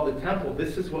indwelled the temple,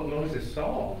 this is what Moses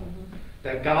saw.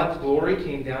 That God's glory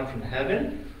came down from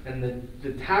heaven, and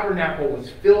the tabernacle was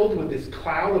filled with this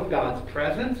cloud of God's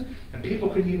presence, and people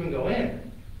couldn't even go in.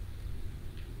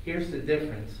 Here's the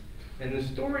difference. In the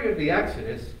story of the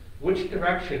Exodus, which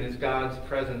direction is God's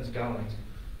presence going?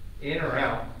 In or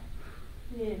out?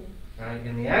 In. Right?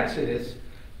 In the Exodus,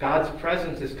 God's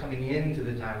presence is coming into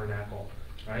the tabernacle,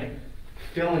 right?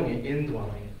 Filling it,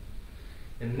 indwelling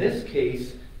it. In this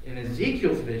case, in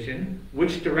Ezekiel's vision,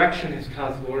 which direction is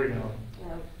God's glory going?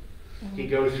 Out. He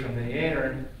goes from the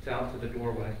inner out to the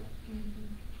doorway.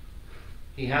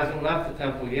 He hasn't left the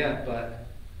temple yet, but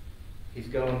he's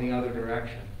going the other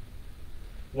direction.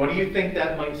 What do you think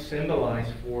that might symbolize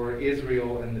for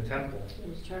Israel and the temple?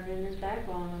 He's turning his back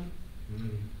on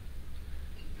them.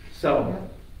 So,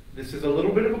 this is a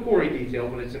little bit of a gory detail,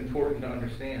 but it's important to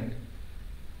understand.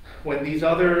 When these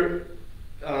other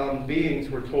beings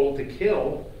were told to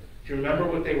kill, do you remember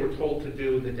what they were told to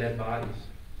do with the dead bodies?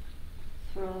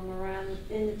 Throw them around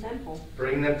in the temple.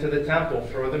 Bring them to the temple.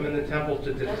 Throw them in the temple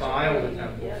to defile the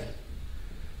temple. Yes.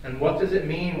 And what does it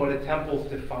mean when a temple's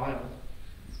defiled?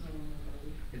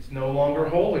 It's no longer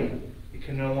holy. It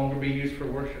can no longer be used for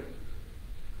worship.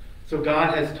 So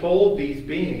God has told these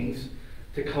beings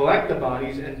to collect the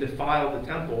bodies and defile the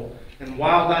temple. And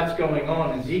while that's going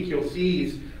on, Ezekiel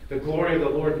sees the glory of the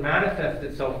Lord manifest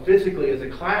itself physically as a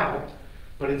cloud,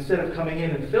 but instead of coming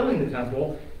in and filling the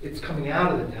temple, it's coming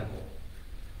out of the temple.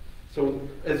 So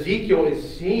Ezekiel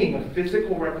is seeing a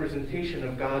physical representation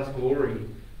of God's glory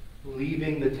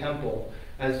leaving the temple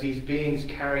as these beings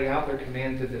carry out their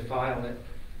command to defile it.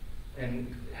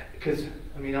 And because,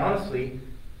 I mean, honestly,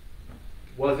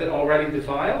 was it already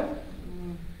defiled?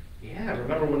 Yeah,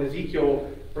 remember when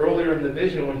Ezekiel, earlier in the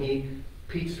vision, when he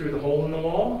peeks through the hole in the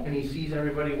wall and he sees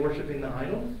everybody worshiping the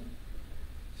idols?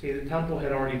 See, the temple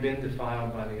had already been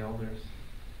defiled by the elders.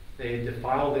 They had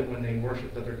defiled it when they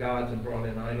worshipped other gods and brought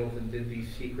in idols and did these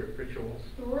secret rituals.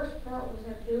 The worst part was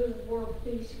that those were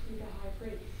basically the high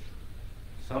priests.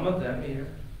 Some of them, yeah.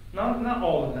 Not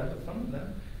all of them, but some of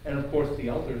them. And of course the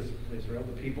elders of Israel,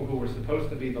 the people who were supposed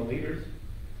to be the leaders.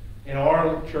 In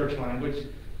our church language,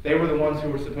 they were the ones who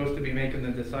were supposed to be making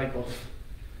the disciples.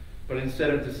 But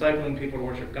instead of discipling people to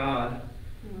worship God,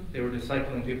 they were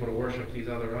discipling people to worship these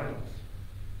other idols.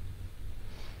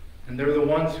 And they're the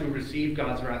ones who receive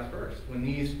God's wrath first. When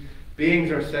these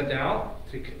beings are sent out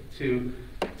to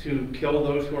kill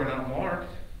those who are not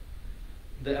marked,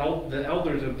 the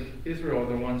elders of Israel are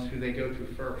the ones who they go to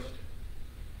first.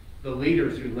 The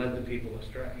leaders who led the people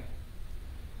astray.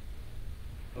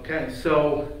 Okay,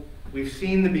 so we've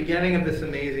seen the beginning of this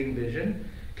amazing vision.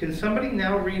 Can somebody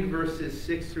now read verses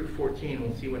 6 through 14?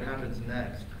 We'll see what happens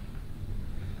next.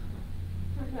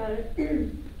 I got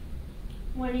it.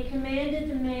 When he commanded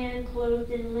the man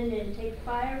clothed in linen, take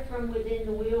fire from within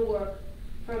the wheelwork,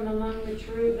 from among the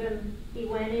cherubim, he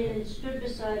went in and stood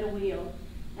beside a wheel.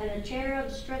 And a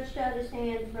cherub stretched out his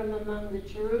hand from among the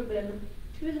cherubim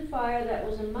to the fire that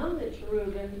was among the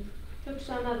cherubim, took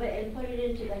some of it and put it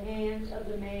into the hands of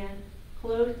the man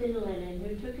clothed in linen,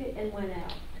 who took it and went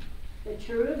out. The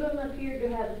cherubim appeared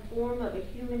to have the form of a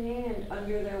human hand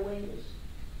under their wings.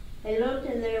 They looked,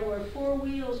 and there were 4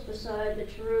 wheels beside the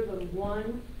cherubim,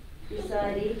 one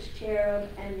beside each cherub,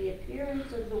 and the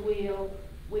appearance of the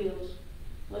wheels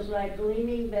was like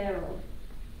gleaming beryl.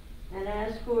 And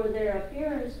as for their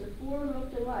appearance, the 4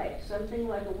 looked alike, something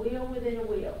like a wheel within a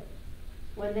wheel.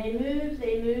 When they moved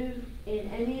in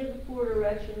any of the 4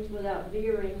 directions without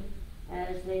veering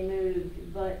as they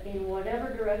moved, but in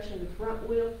whatever direction the front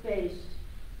wheel faced,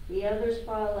 the others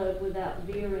followed without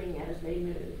veering as they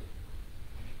moved.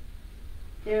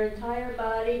 Their entire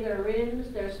body, their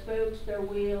rims, their spokes, their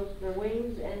wheels, their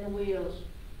wings, and the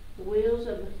wheels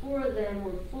of the 4 of them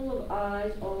were full of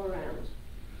eyes all around.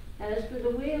 As for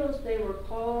the wheels, they were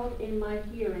called in my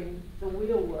hearing the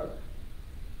wheelwork.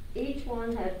 Each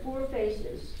one had 4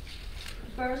 faces.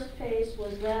 The first face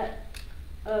was that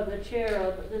of a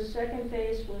cherub. The second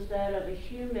face was that of a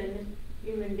human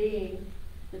being.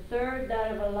 The third,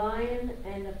 that of a lion,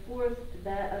 and the fourth,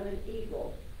 that of an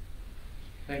eagle.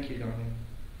 Thank you, Darlene.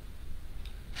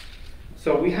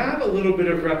 So we have a little bit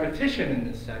of repetition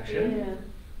in this section. Yeah.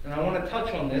 And I want to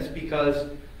touch on this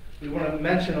because we want to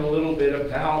mention a little bit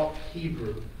about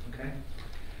Hebrew. Okay?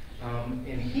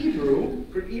 In Hebrew,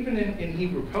 even in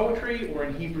Hebrew poetry or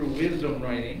in Hebrew wisdom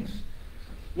writings,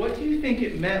 what do you think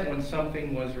it meant when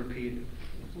something was repeated?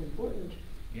 It's important.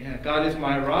 Yeah, God is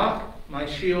my rock, my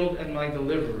shield, and my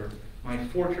deliverer, my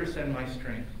fortress and my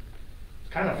strength.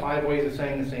 It's kind of 5 ways of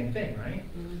saying the same thing, right?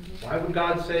 Mm-hmm. Why would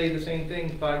God say the same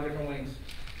thing 5 different ways?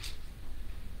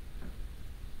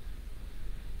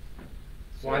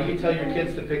 Why do you tell your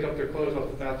kids to pick up their clothes off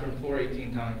the bathroom floor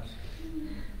 18 times?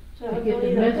 So To get the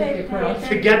hopefully message they'll pay across. To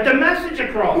attention. get the message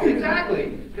across, exactly.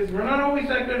 Because we're not always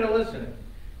that good at listening.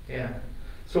 Yeah.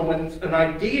 So when an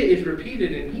idea is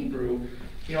repeated in Hebrew,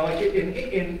 you know, like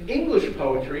in English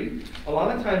poetry, a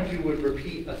lot of times you would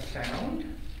repeat a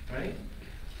sound, right?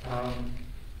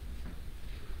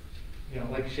 You know,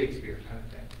 like Shakespeare kind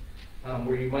of thing,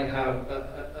 where you might have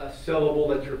a syllable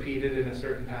that's repeated in a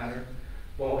certain pattern.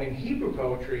 Well, in Hebrew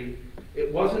poetry,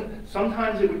 it wasn't,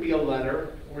 sometimes it would be a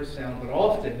letter or a sound, but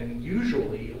often and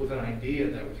usually it was an idea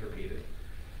that was repeated.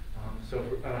 So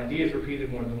if an idea is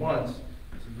repeated more than once,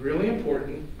 it's really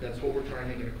important. That's what we're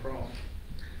trying to get across.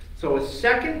 So a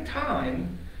second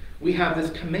time, we have this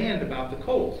command about the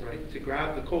coals, right? To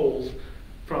grab the coals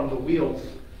from the wheels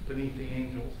beneath the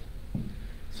angels.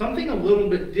 Something a little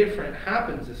bit different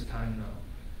happens this time, though.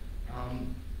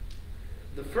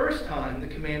 The first time, the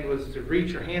command was to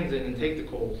reach your hands in and take the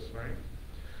coals, right?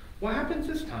 What happens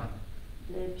this time?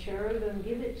 The cherubim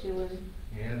give it to him.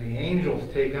 Yeah, the angels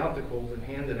take out the coals and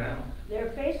hand it out.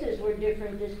 Their faces were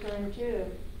different this time too.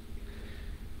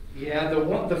 Yeah,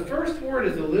 the first word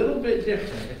is a little bit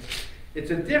different.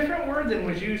 It's a different word than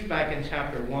was used back in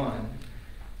chapter 1.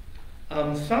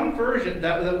 Some version,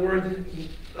 that word,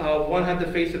 one had the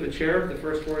face of a cherub, the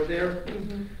first word there.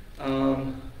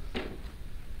 Mm-hmm.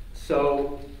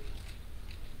 So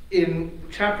in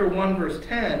chapter 1, verse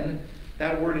 10,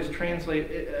 that word is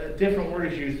translated, a different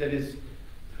word is used that is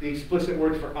the explicit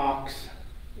word for ox,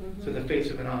 Mm-hmm. so the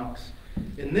face of an ox.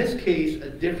 In this case, a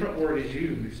different word is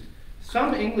used.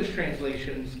 Some English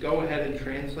translations go ahead and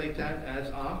translate that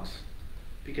as ox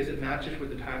because it matches with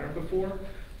the pattern before.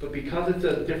 But because it's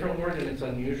a different word and it's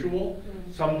unusual,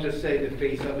 some just say the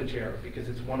face of a cherub because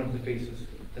it's one of the faces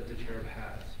that the cherub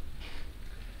has.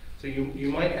 So you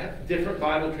might have different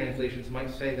Bible translations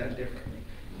might say that differently.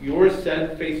 Yours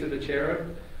said face of a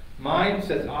cherub. Mine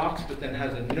says ox, but then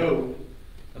has a note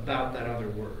about that other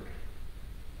word.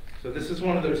 So this is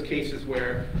one of those cases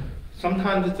where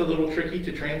sometimes it's a little tricky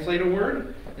to translate a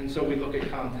word, and so we look at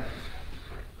context.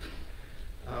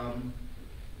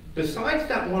 Besides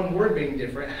that one word being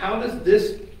different, how does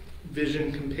this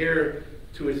vision compare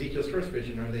to Ezekiel's first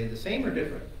vision? Are they the same or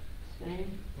different?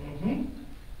 Same. Mm-hmm.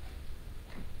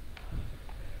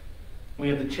 We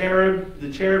have the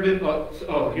cherubim.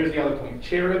 Oh, here's the other point.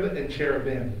 Cherub and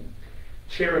cherubim.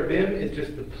 Cherubim is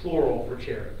just the plural for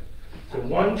cherub. So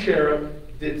one cherub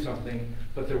did something,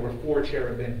 but there were 4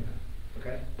 cherubim.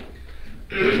 Okay?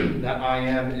 That I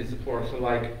am is the plural. So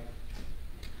like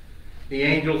the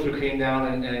angels who came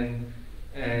down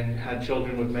and had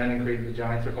children with men and created the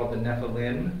giants are called the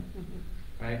Nephilim.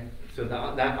 Right? So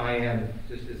that I am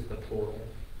just is the plural.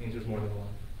 It means there's more than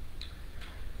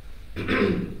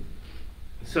one.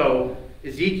 So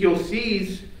Ezekiel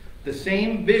sees the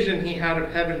same vision he had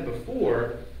of heaven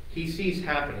before, he sees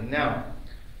happening. Now,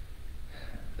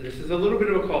 this is a little bit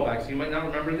of a callback, so you might not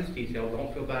remember this detail.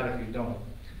 Don't feel bad if you don't.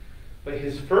 But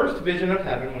his first vision of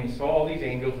heaven, when he saw all these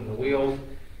angels and the wheels,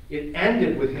 it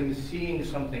ended with him seeing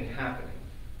something happening,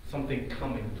 something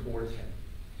coming towards him.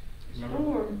 Remember?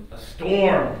 Storm. A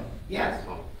storm. Yes.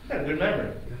 Yeah, good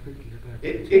memory.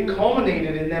 It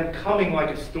culminated in them coming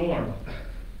like a storm.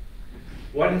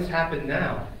 What has happened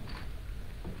now?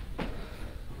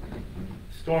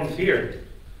 Storm's here.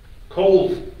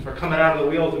 Coals are coming out of the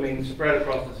wheels and being spread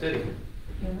across the city.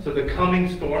 So the coming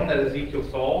storm that Ezekiel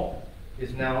saw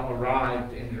is now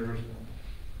arrived in Jerusalem.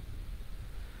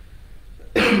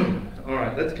 All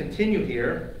right, let's continue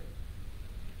here.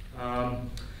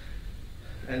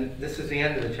 And this is the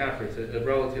end of the chapter. It's a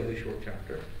relatively short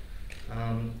chapter.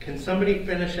 Can somebody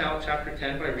finish out chapter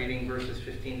 10 by reading verses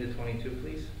 15 to 22,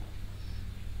 please?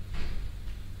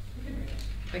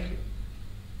 Thank you.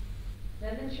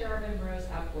 Then the cherubim rose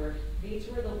upward. These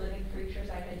were the living creatures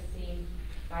I had seen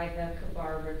by the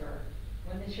Kabar River.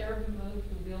 When the cherubim moved,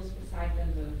 the wheels beside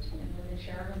them moved. And when the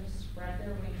cherubim spread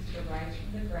their wings to rise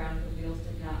from the ground, the wheels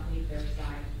did not leave their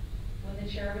side. When the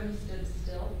cherubim stood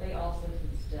still, they also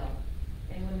stood still.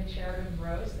 And when the cherubim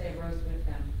rose, they rose with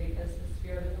them, because the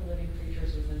spirit of the living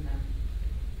creatures was in them.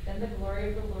 Then the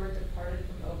glory of the Lord departed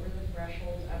from over the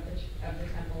threshold of the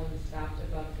temple and stopped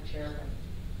above the cherubim.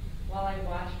 While I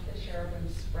watched, the cherubim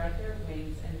spread their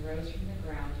wings and rose from the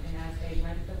ground, and as they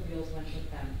went, the wheels went with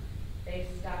them. They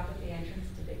stopped at the entrance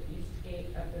to the east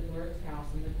gate of the Lord's house,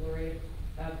 and the glory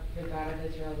of the God of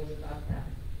Israel was above them.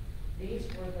 These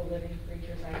were the living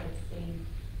creatures I had seen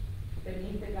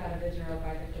beneath the God of Israel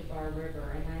by the Kabar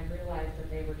River, and I realized that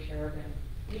they were cherubim.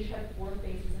 Each had 4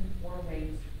 faces and 4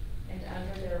 wings, and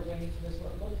under their wings was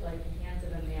what looked like the hands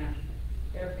of a man.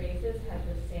 Their faces had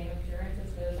the same appearance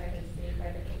as those I had seen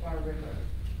by the Kabar River.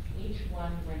 Each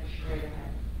one went straight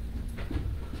ahead.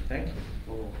 Thank you.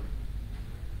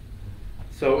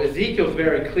 So Ezekiel's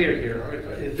very clear here.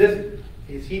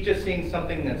 Is he just seeing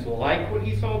something that's like what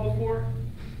he saw before?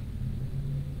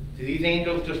 Do these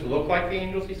angels just look like the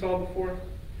angels he saw before?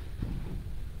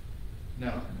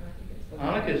 No.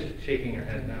 Annika's shaking her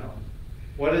head now.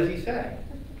 What does he say?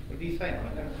 What did he say,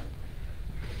 Annika?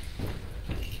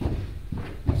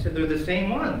 He said they're the same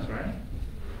ones, right?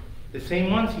 The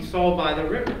same ones he saw by the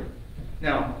river.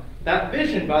 Now, that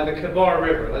vision by the Kabar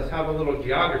River, let's have a little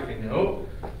geography note.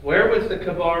 Where was the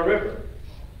Kabar River?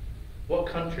 What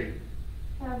country?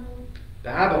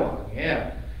 Babylon,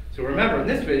 yeah. So remember, in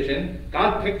this vision,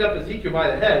 God picked up Ezekiel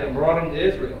by the head and brought him to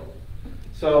Israel.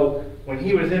 So when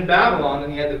he was in Babylon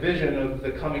and he had the vision of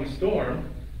the coming storm,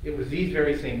 it was these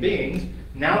very same beings.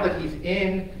 Now that he's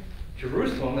in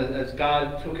Jerusalem, as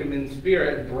God took him in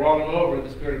spirit and brought him over, the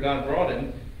Spirit of God brought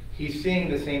him, he's seeing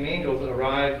the same angels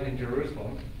arrive in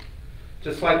Jerusalem.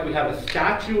 Just like we have a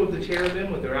statue of the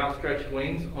cherubim with their outstretched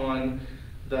wings on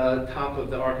the top of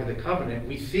the Ark of the Covenant,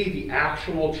 we see the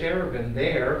actual cherubim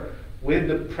there with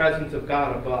the presence of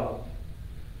God above.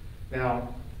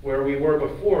 Now, where we were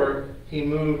before, he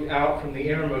moved out from the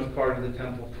innermost part of the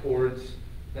temple towards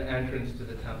the entrance to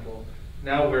the temple.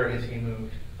 Now where has he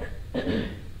moved?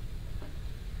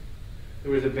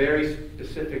 There was a very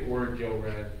specific word Joe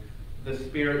read. The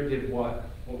Spirit did what?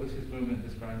 What was his movement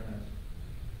described as?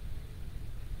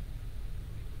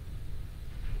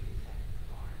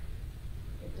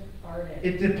 departed.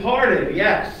 It departed,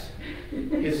 yes.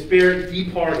 His spirit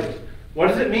departed. What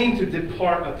does it mean to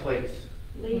depart a place?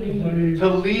 Leave. To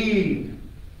leave.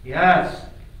 Yes.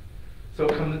 So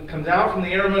it comes out from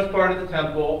the innermost part of the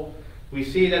temple. We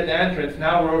see it at the entrance.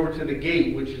 Now we're over to the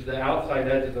gate, which is the outside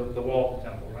edge of the wall of the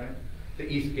temple, right? The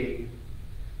east gate.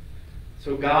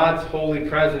 So God's holy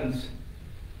presence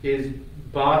is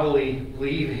bodily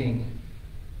leaving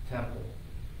the temple.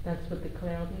 That's what the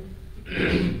cloud is?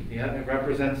 Yeah, it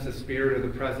represents the spirit or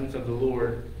the presence of the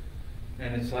Lord.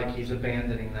 And it's like he's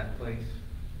abandoning that place.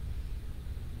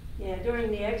 Yeah, during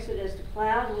the Exodus, the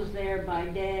cloud was there by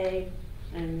day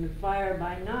and the fire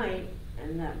by night,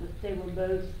 and they were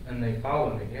both. And they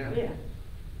followed it, yeah. Yeah.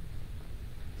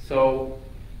 So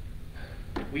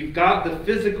we've got the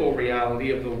physical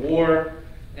reality of the war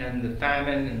and the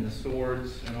famine and the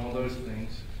swords and all those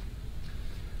things.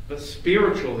 But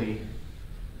spiritually,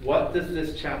 what does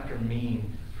this chapter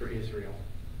mean for Israel?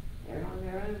 They're on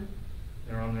their own.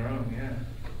 They're on their own, yeah.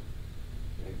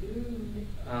 They're doomed.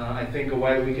 I think a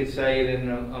way we could say it in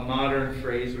a modern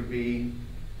phrase would be,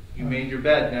 you made your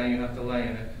bed, now you have to lay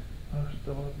in it.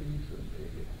 Hasta la vista,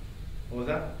 baby. What was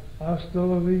that? Hasta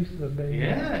la vista, baby.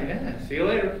 Yeah. See you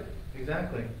later.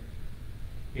 Exactly.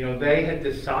 You know, they had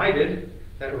decided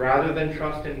that rather than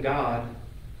trust in God,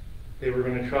 they were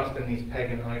going to trust in these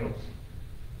pagan idols.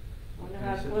 I wonder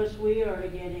how close we are to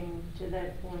getting to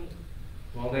that point.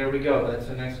 Well, there we go. That's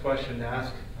the next question to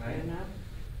ask, right? You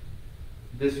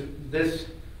know? This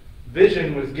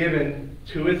vision was given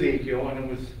to Ezekiel, and it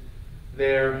was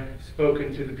there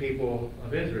spoken to the people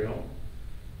of Israel,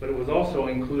 but it was also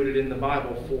included in the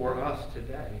Bible for us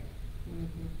today.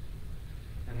 Mm-hmm.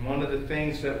 And one of the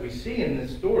things that we see in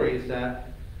this story is that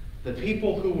the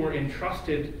people who were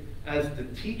entrusted as the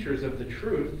teachers of the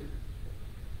truth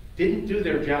didn't do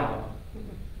their job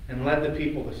and led the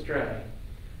people astray.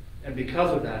 And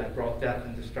because of that, it brought death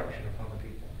and destruction upon the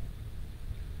people.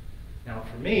 Now,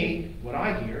 for me, what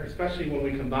I hear, especially when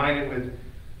we combine it with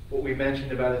what we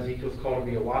mentioned about Ezekiel's call to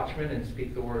be a watchman and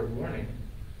speak the word of warning,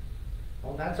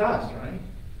 well, that's us, right?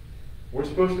 We're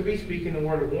supposed to be speaking the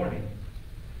word of warning.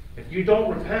 If you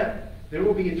don't repent, there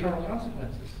will be eternal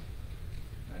consequences.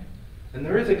 Right? And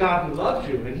there is a God who loves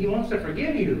you, and he wants to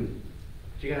forgive you.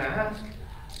 But you got to ask,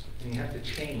 and you have to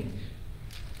change.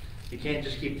 You can't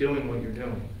just keep doing what you're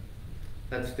doing.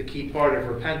 That's the key part of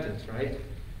repentance, right?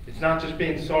 It's not just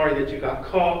being sorry that you got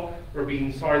caught or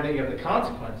being sorry that you have the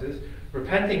consequences.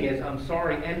 Repenting is, I'm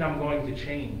sorry and I'm going to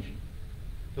change.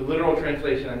 The literal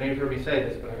translation, I know you've heard me say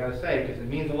this, but I got to say it because it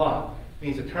means a lot. It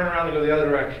means to turn around and go the other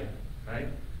direction, right?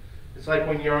 It's like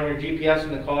when you're on your GPS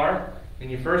in the car and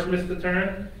you first miss the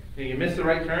turn, and you miss the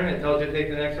right turn, it tells you to take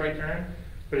the next right turn.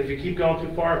 But if you keep going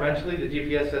too far, eventually the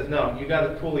GPS says, no, you got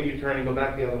to pull a U-turn and go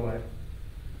back the other way.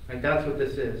 Right? That's what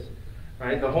this is.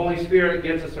 Right? The Holy Spirit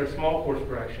gives us our small course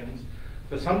corrections.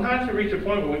 But sometimes we reach a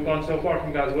point where we've gone so far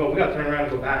from God's will, we got to turn around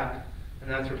and go back. And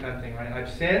that's repenting, right?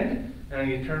 I've sinned, and I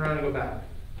need to turn around and go back.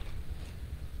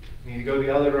 I need to go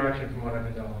the other direction from what I've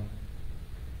been doing.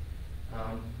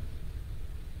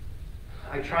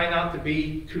 I try not to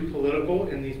be too political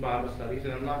in these Bible studies,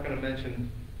 and I'm not going to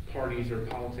mention parties or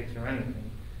politics or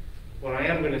anything. What I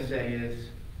am going to say is,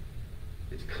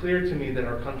 it's clear to me that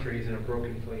our country is in a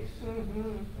broken place. Mm-hmm.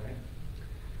 Right?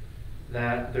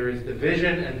 That there is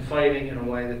division and fighting in a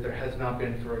way that there has not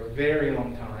been for a very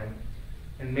long time.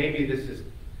 And maybe this is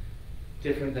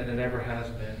different than it ever has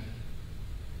been.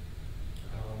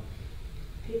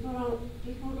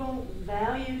 People don't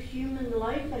value human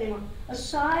life anymore.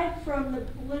 Aside from the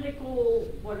political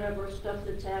whatever stuff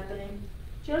that's happening,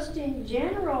 just in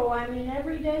general, I mean,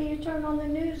 every day you turn on the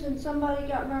news and somebody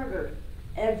got murdered.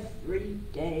 Every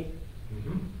day.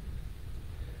 Mm-hmm.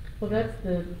 Well, that's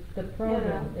the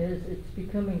problem, is it's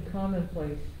becoming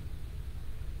commonplace.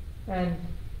 And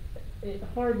it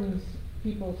hardens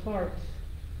people's hearts.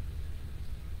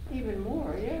 Even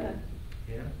more, yeah.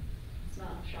 Yeah. It's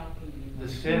not shocking anymore.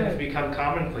 The sin has become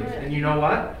commonplace. Right. And you know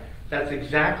what? That's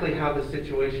exactly how the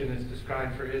situation is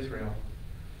described for Israel.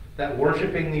 That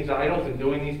worshiping these idols and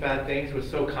doing these bad things was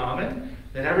so common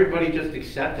that everybody just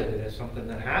accepted it as something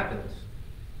that happens.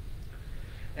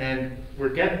 And we're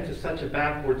getting to such a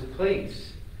backwards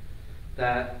place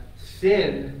that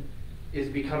sin is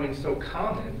becoming so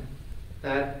common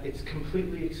that it's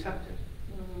completely accepted.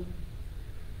 Mm-hmm.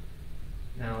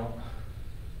 Now,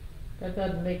 That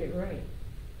doesn't make it right.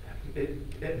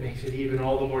 it makes it even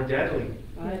all the more deadly,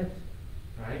 Right.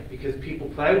 right? Because people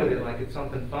play with it like it's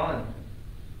something fun.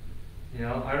 You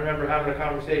know, I remember having a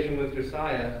conversation with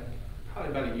Josiah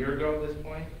probably about a year ago at this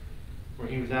point, where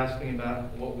he was asking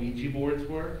about what Ouija boards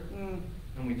were, Mm.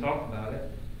 and we talked about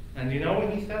it. And you know what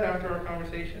he said after our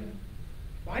conversation?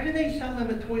 Why do they sell them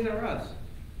at Toys R Us?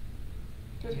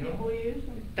 Because You know? people use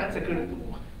them. That's a good.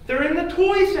 They're in the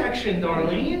toy section,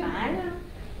 Darlene. I know.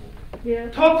 Yeah.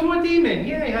 Talk to a demon.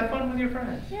 Yay, have fun with your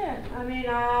friends. Yeah, I mean,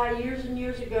 years and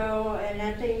years ago, and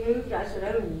that thing moved, I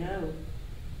said, oh no.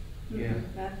 Yeah.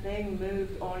 That thing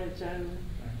moved on its own.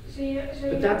 So you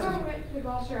But that's- remember we went to the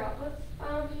Gloucester Outlets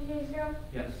a few days ago?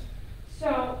 Yes.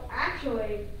 So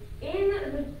actually,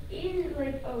 in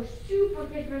like a super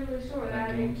big friendly store that That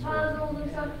had game like store. puzzles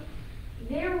and stuff,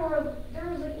 there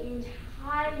was like an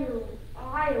entire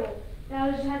aisle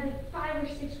that just had like 5 or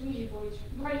 6 Ouija boards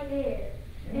right there.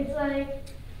 Yeah. It's like,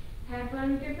 have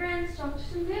fun with your friends, talk to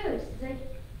some ghosts. It's like,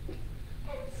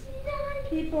 it's not.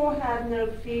 People have no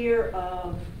fear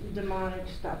of demonic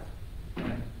stuff.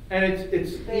 And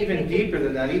it's They even think deeper it's-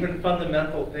 than that. Even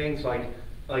fundamental things like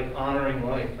honoring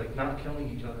life, like not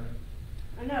killing each other.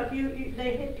 I know, if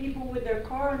they hit people with their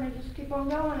car and they just keep on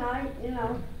going,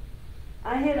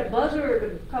 I hit a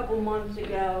buzzard a couple months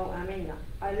ago. I mean,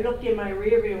 I looked in my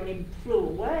rear view and he flew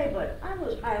away, but I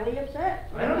was highly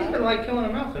upset. I don't even like killing a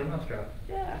mouse in a mousetrap.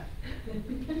 Yeah.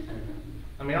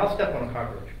 I mean, I'll step on a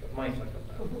cockroach, but mice like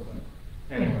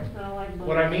that. Anyway, I don't like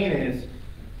what I buzzards. mean is,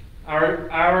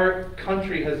 our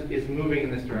country is moving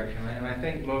in this direction, and I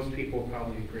think most people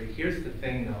probably agree. Here's the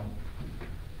thing, though.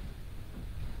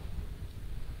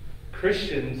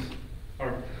 Christians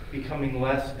are becoming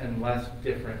less and less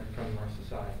different from our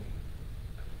society.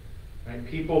 Right?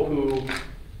 People who,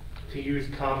 to use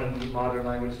common modern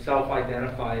language,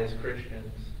 self-identify as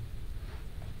Christians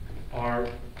are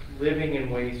living in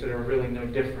ways that are really no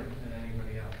different than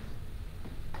anybody else.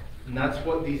 And that's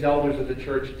what these elders of the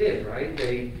church did, right?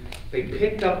 They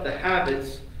picked up the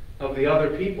habits of the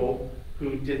other people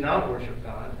who did not worship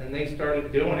God, and they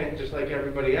started doing it just like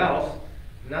everybody else,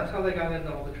 and that's how they got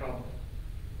into all the trouble.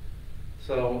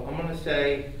 So I'm going to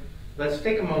say, let's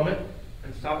take a moment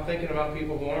and stop thinking about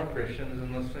people who aren't Christians,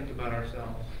 and let's think about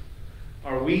ourselves.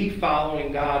 Are we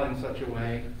following God in such a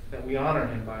way that we honor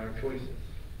Him by our choices?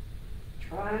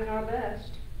 Trying our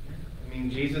best. I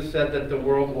mean, Jesus said that the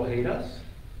world will hate us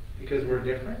because we're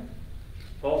different.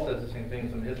 Paul says the same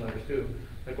things in his letters too,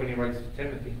 like when he writes to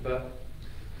Timothy. But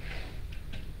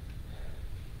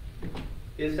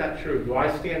is that true? Do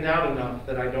I stand out enough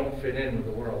that I don't fit in with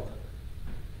the world?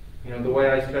 You know, the way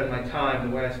I spend my time,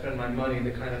 the way I spend my money,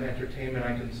 the kind of entertainment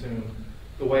I consume,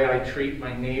 the way I treat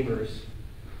my neighbors,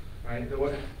 right?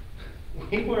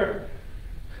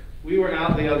 We were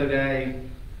out the other day.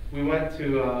 We went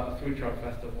to a food truck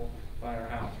festival by our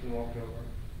house. We walked over,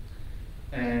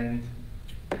 and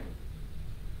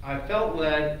I felt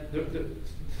led.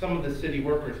 Some of the city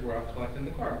workers were out collecting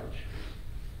the garbage,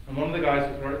 and one of the guys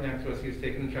was right next to us. He was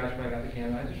taking the trash bag out of the can.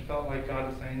 And I just felt like God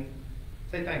was saying,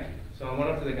 "Say thank you." So I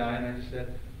went up to the guy and I just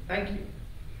said, "Thank you."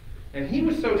 And he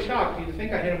was so shocked, you'd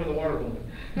think I hit him with a water balloon.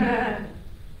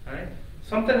 Right?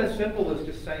 Something as simple as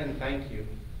just saying thank you.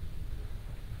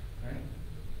 Right?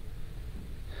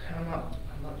 I'm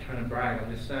not trying to brag.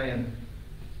 I'm just saying,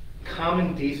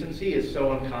 common decency is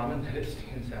so uncommon that it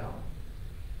stands out.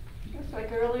 It's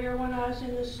like earlier when I was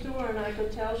in the store and I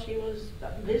could tell she was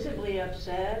visibly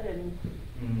upset and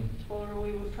told her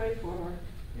we would pray for her.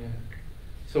 Yeah.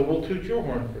 So we'll toot your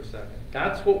horn for a second.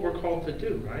 That's what we're called to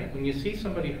do, right? When you see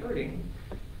somebody hurting,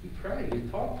 you pray, you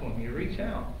talk to them, you reach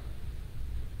out.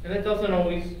 And it doesn't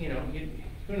always,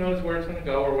 who knows where it's going to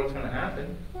go or what's going to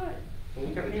happen. Right. But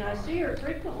we got I to mean, I talk. see her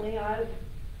frequently. I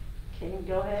can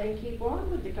go ahead and keep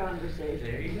on with the conversation.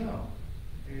 There you go.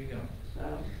 There you go.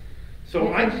 So,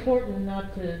 So It's important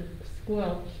not to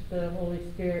squelch the Holy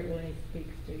Spirit when He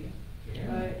speaks to you.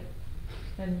 Yeah. right.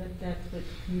 And that's what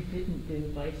you didn't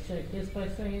do just by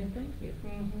saying thank you.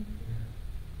 Mhm.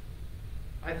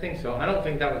 I think so. I don't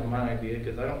think that was my idea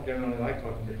because I don't generally like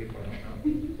talking to people I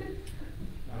don't know.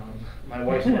 My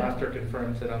wife's pastor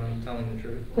confirms that I'm telling the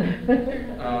truth.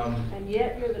 And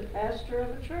yet you're the pastor of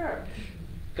a church.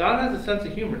 God has a sense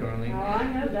of humor, darling. Oh, I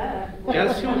know that.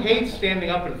 Guess who hates standing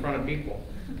up in front of people?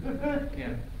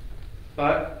 Yeah.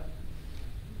 But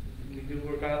we go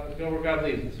where God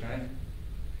leads us, right?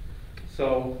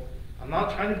 So I'm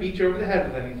not trying to beat you over the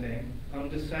head with anything. I'm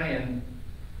just saying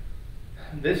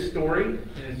this story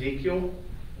in Ezekiel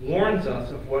warns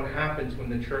us of what happens when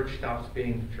the church stops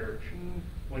being the church.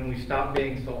 When we stop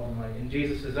being salt and light. In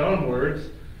Jesus' own words,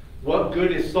 what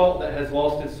good is salt that has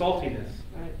lost its saltiness?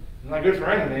 Right. It's not good for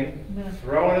anything. No.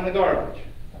 Throw it in the garbage.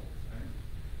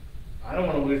 I don't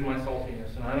want to lose my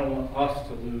saltiness, and I don't want us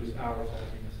to lose our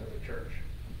saltiness as a church.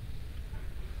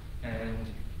 And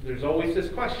there's always this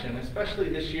question, especially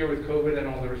this year with COVID and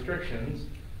all the restrictions.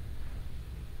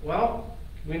 Well,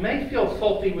 We may feel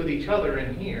salty with each other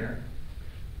in here,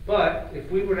 but if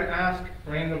we were to ask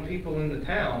random people in the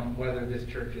town whether this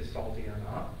church is salty or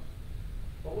not,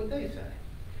 what would they say?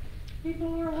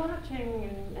 People are watching,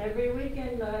 and every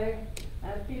weekend I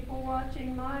have people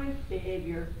watching my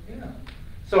behavior. Yeah.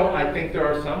 So I think there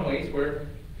are some ways where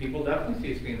people definitely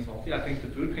see us being salty. I think the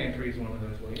food pantry is one of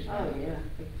those ways. Oh, yeah,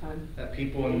 big time. That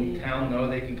people in town know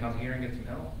they can come here and get some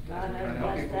help. God Trying to has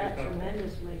help blessed people that get help.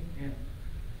 tremendously. Yeah.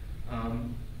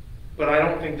 But I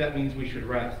don't think that means we should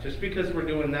rest. Just because we're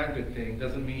doing that good thing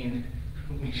doesn't mean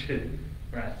we should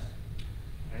rest.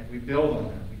 Right? We build on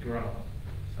that, we grow.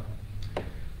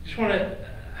 So,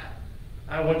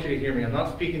 I want you to hear me. I'm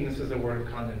not speaking this as a word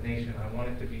of condemnation. I want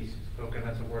it to be spoken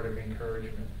as a word of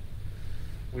encouragement.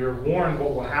 We are warned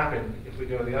what will happen if we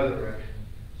go the other direction.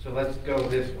 So let's go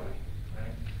this way.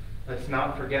 Right? Let's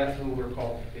not forget who we're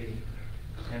called to be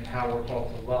and how we're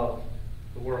called to love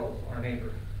the world, our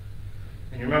neighbor.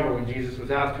 And you remember when Jesus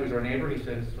was asked who's our neighbor, he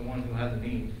said it's the one who has a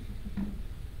need.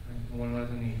 Right? The one who has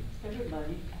a need.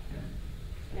 Everybody.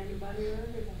 Yeah. Anybody or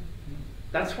everybody.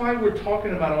 That's why we're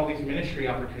talking about all these ministry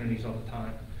opportunities all the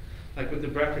time. Like with the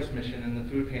breakfast mission and the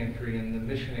food pantry and the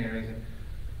missionaries.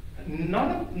 And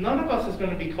none of us is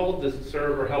going to be called to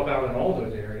serve or help out in all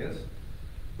those areas.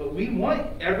 But we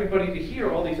want everybody to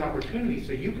hear all these opportunities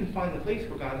so you can find the place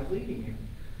where God is leading you.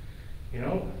 You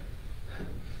know,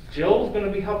 Jill's going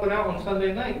to be helping out on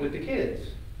Sunday night with the kids.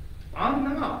 I'm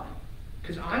not.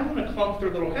 Because I want to clump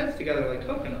their little heads together like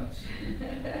coconuts.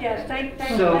 Yes, thank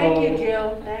you,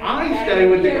 Jill. I stay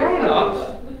with the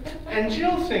grown-ups, and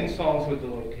Jill sings songs with the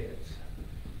little kids.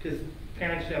 Because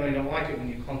parents generally don't like it when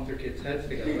you clump their kids' heads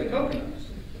together like coconuts.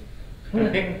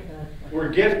 Right? We're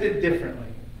gifted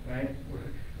differently, right?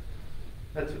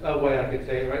 That's a way I could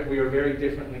say it, right? We are very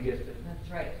differently gifted. That's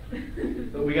right.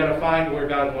 But we got to find where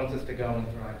God wants us to go and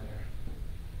thrive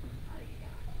there.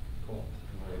 Cool.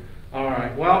 All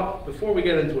right. Well, before we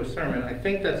get into a sermon, I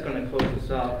think that's going to close us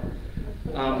up.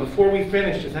 Before we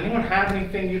finish, does anyone have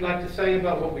anything you'd like to say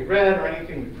about what we read or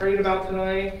anything we prayed about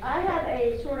tonight? I had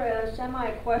a sort of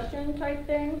semi-question type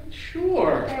thing.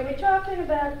 Sure. Okay, we're talking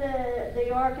about the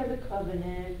Ark of the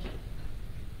Covenant.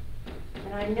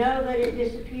 And I know that it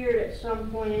disappeared at some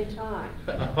point in time.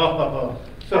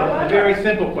 So a very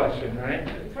simple question, right?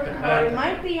 First of all, it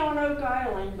might be on Oak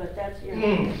Island, but that's your...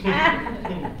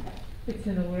 It's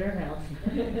in a warehouse.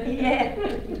 Yeah.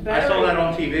 I saw that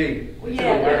on TV. It's in a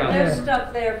Yeah, warehouse. there's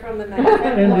stuff there from the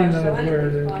Ending Methodist, of so where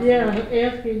it is. anything's Yeah, possible.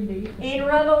 asking me. In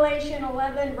Revelation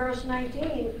 11, verse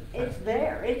 19, it's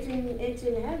there. It's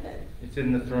in heaven. It's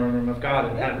in the throne room of God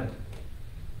in heaven.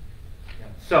 Yeah.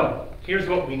 So, here's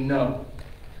what we know.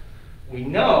 We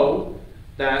know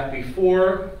that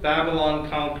before Babylon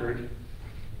conquered,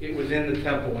 it was in the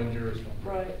temple in Jerusalem.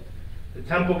 Right. The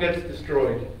temple gets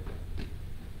destroyed,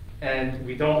 and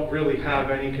we don't really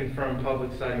have any confirmed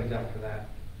public sightings after that.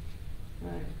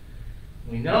 Right.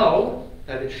 We know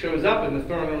that it shows up in the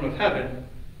throne room of heaven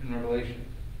in Revelation.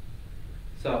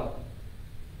 So,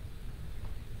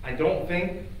 I don't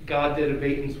think God did a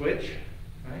bait and switch,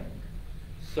 right?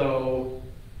 So,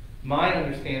 my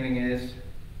understanding is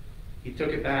he took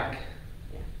it back.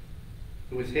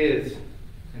 It was his,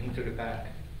 and he took it back.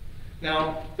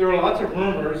 Now, there are lots of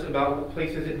rumors about what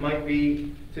places it might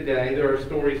be today. There are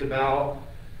stories about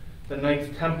the Knights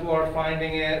Templar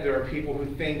finding it. There are people who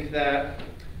think that,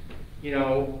 you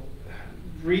know,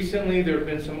 recently there have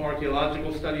been some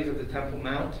archaeological studies of the Temple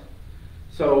Mount.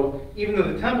 So even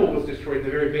though the temple was destroyed,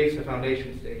 the very base of the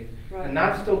foundation stayed. Right. And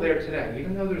that's still there today.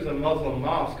 Even though there's a Muslim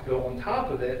mosque built on top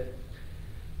of it,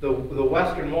 the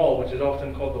western wall, which is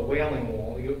often called the Wailing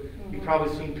Wall, you've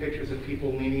probably seen pictures of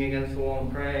people leaning against the wall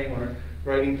and praying or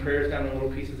writing prayers down on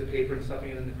little pieces of paper and stuffing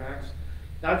it in the cracks.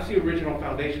 That's the original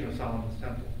foundation of Solomon's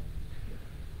temple.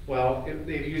 Well,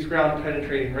 they've used ground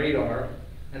penetrating radar,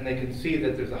 and they can see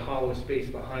that there's a hollow space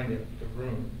behind it, the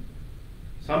room.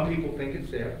 Some people think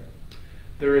it's there.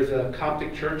 There is a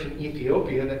Coptic church in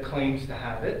Ethiopia that claims to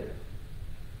have it.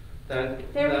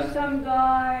 There was some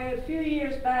guy, a few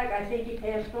years back, I think he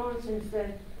passed on since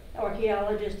the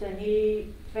archaeologist, and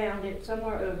he found it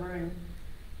somewhere over in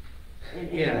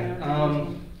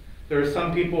Jerusalem. There are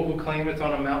some people who claim it's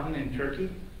on a mountain in Turkey.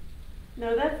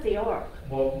 No, that's the Ark.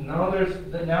 Well, now they're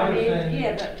saying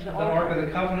the Ark of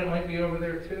the Covenant might be over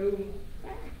there too.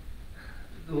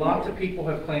 Lots of people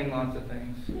have claimed lots of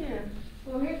things. Yeah.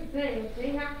 Well, here's the thing, if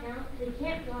they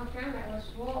can't knock down that much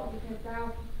wall because that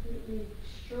would completely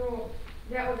destroy,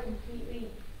 that would completely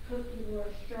cook people or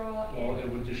straw. Well, it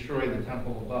would destroy the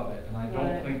temple above it, and I don't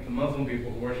Right. think the Muslim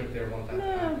people who worship there want that.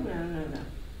 No.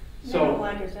 They So- don't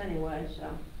like us anyway, so.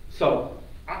 So,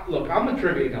 Look, I'm a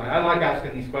trivia guy. I like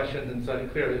asking these questions and studying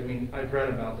clearly. I mean, I've read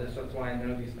about this. That's why I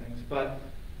know these things. But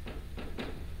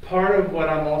part of what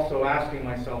I'm also asking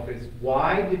myself is,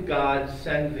 why did God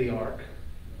send the ark?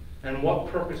 And what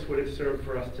purpose would it serve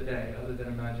for us today other than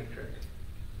a magic trick?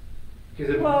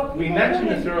 Because we mentioned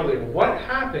this earlier. What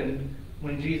happened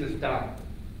when Jesus died?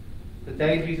 The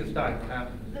day Jesus died, what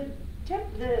happened?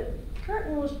 The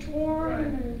curtain was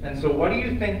torn. Right. And so what do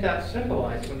you think that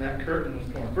symbolized when that curtain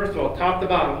was torn? First of all, top to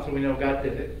bottom, so we know God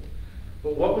did it.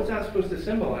 But what was that supposed to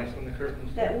symbolize when the curtain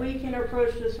was torn? That we can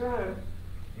approach the throne.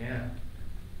 Yeah.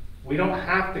 We don't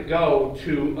have to go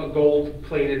to a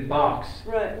gold-plated box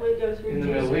Right, we go through in the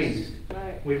Jesus. Middle East.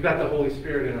 Right. We've got the Holy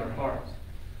Spirit in our hearts.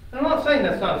 And I'm not saying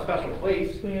that's not a special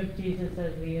place. We have Jesus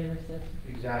as the intercessor.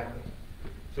 Exactly.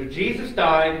 So Jesus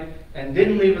died and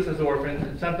didn't leave us as orphans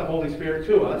and sent the Holy Spirit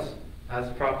to us, as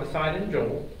prophesied in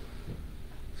Joel.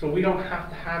 So we don't have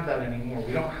to have that anymore.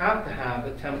 We don't have to have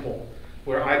a temple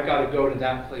where I've got to go to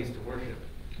that place to worship.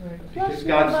 Right. Because Plus,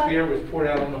 God's nobody- Spirit was poured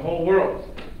out on the whole world.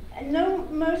 And no,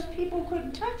 most people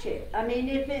couldn't touch it. I mean,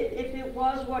 if it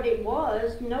was what it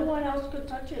was, no one else could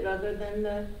touch it other than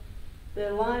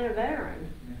the line of Aaron.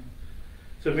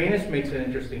 So Venus makes an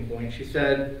interesting point. She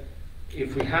said,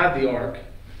 if we had the ark,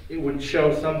 it would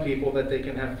show some people that they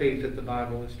can have faith that the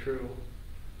Bible is true.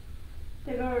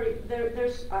 They've already,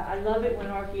 I love it when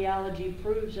archaeology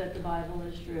proves that the Bible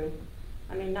is true.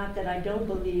 I mean, not that I don't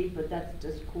believe, but that's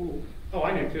just cool, Oh,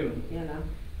 I do too. you know?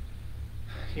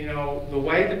 You know, the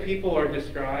way the people are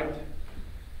described,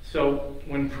 so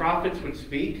when prophets would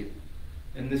speak,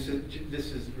 and this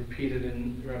is repeated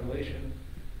in Revelation,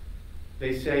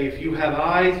 they say, if you have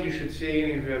eyes, you should see,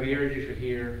 and if you have ears, you should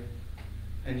hear.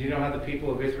 And you know how the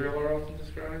people of Israel are often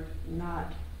described?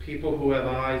 Not. People who have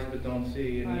eyes but don't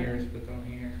see, and Right. ears but don't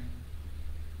hear.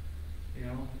 You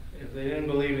know, if they didn't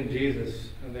believe in Jesus,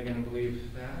 are they going to believe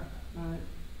that? Right.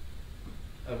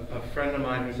 A friend of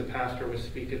mine who's a pastor was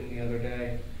speaking the other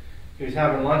day. He was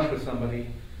having lunch with somebody,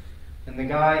 and the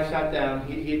guy sat down.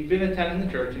 He'd been attending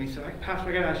the church, and he said, Pastor,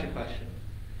 I got to ask you a question.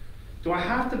 Do I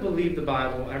have to believe the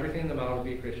Bible, everything in the Bible, to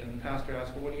be a Christian? And the pastor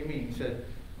asked, well, what do you mean? He said,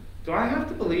 do I have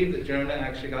to believe that Jonah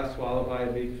actually got swallowed by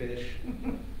a big fish?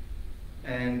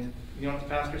 And you know what the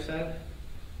pastor said?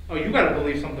 Oh, you got to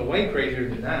believe something way crazier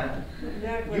than that.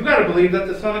 Exactly. You got to believe that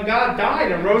the Son of God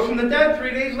died and rose from the dead 3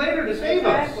 days later to save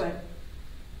us. Exactly.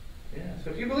 Yeah, so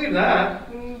if you believe that,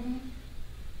 Mm-hmm.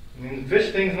 I mean, the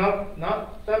fish thing's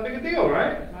not that big a deal,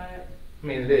 right? Right. I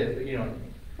mean, it is, but you know what I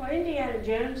mean. Well, Indiana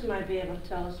Jones might be able to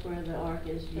tell us where the ark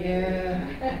is. Too.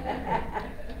 Yeah.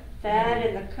 That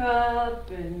and the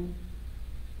cup and.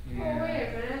 Oh, wait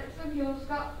a minute, some people's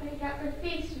they got their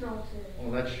face melted. Well,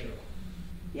 that's true.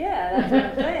 Yeah, that's what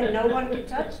I'm saying. No one can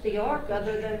touch the ark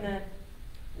other than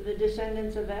the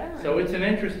descendants of Aaron. So it's an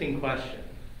interesting question.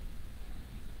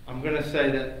 I'm going to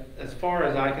say that as far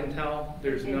as I can tell,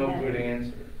 there's no good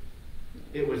answer.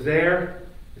 It was there,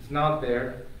 it's not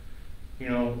there. You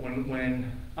know,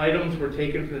 when items were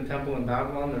taken from the temple in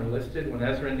Babylon, they're listed. When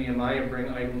Ezra and Nehemiah bring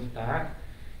items back,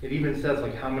 it even says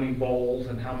like how many bowls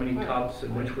and how many cups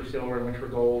and which were silver and which were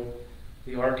gold.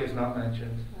 The ark is not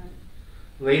mentioned. Right.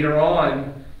 Later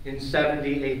on, in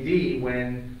 70 AD,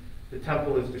 when the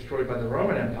temple is destroyed by the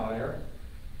Roman Empire,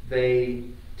 they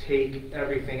take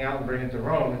everything out and bring it to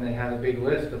Rome, and they had a big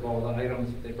list of all the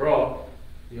items that they brought.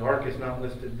 The ark is not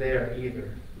listed there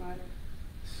either. Right.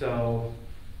 So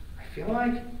I feel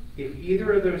like if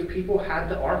either of those people had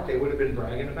the ark, they would have been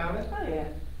bragging about it, Oh yeah.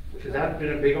 because that had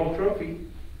been a big old trophy.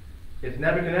 If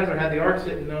Nebuchadnezzar had the ark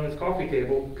sitting on his coffee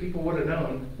table, people would have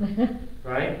known,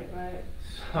 right? Right.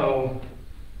 So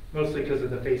mostly because of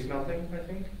the face melting, I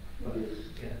think. But,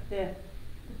 yeah. Yeah.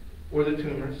 Or the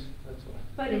tumors. That's why.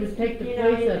 But It would it's, take the you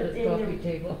know, place of in his coffee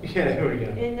table. Yeah, there we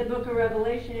go. in the book of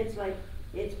Revelation, it's like,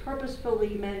 it's purposefully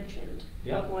mentioned.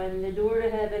 Yep. When the door to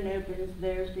heaven opens,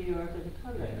 there's the Ark of the And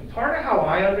Covenant. part of how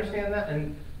I understand that,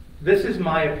 and this is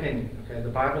my opinion, okay? The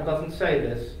Bible doesn't say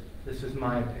this. This is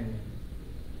my opinion.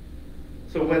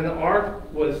 So when the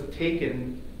ark was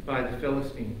taken by the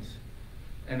Philistines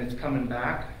and it's coming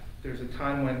back, there's a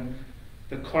time when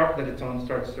the cart that it's on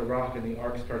starts to rock and the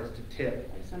ark starts to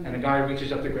tip. And a guy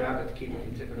reaches up to grab it to keep it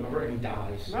from tipping over and he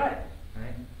dies. Right.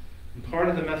 Right? And part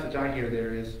of the message I hear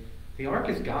there is the ark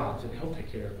is God's and he'll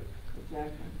take care of it.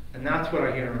 Exactly. And that's what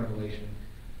I hear in Revelation.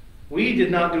 We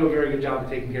did not do a very good job of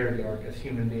taking care of the ark as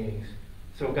human beings.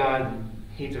 So God,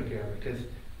 he took care of it because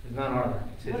it's not our ark.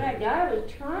 It's his Well, ark. that guy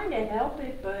was trying to help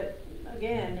it, but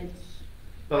again, it's.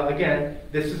 But again,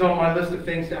 this is on my list of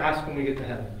things to ask when we get to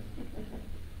heaven.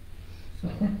 So,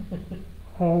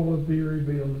 All will be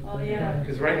revealed. Oh, yeah.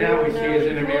 because right now we see as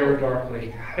in a mirror darkly.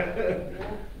 Yeah.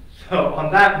 So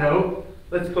on that note,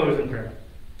 let's close in prayer.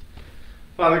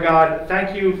 Father God,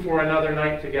 thank you for another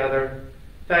night together.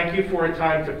 Thank you for a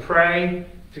time to pray,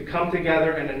 to come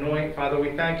together and anoint. Father,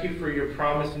 we thank you for your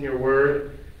promise and your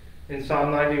word in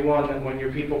Psalm 91 that when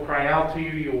your people cry out to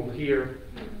you, you will hear.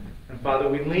 And Father,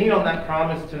 we lean on that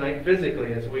promise tonight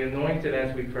physically as we anoint it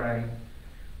as we pray.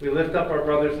 We lift up our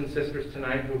brothers and sisters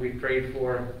tonight who we prayed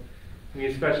for. We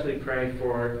especially pray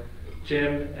for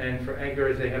Jim and for Edgar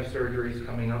as they have surgeries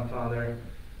coming up, Father.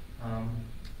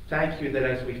 Thank you that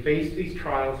as we face these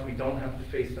trials, we don't have to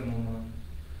face them alone.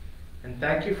 And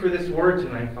thank you for this word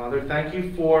tonight, Father. Thank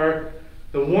you for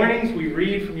the warnings we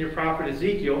read from your prophet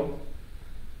Ezekiel.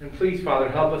 And please, Father,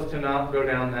 help us to not go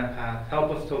down that path.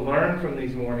 Help us to learn from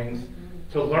these warnings,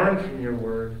 to learn from your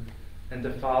word, and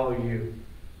to follow you.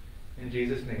 In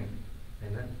Jesus' name,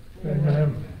 amen.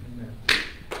 Amen. Amen.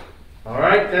 All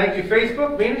right, thank you.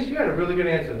 Facebook, Venus, you had a really good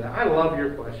answer to that. I love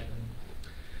your question.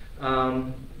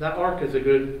 That ark is a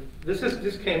good. This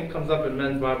comes up in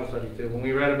men's Bible study too. When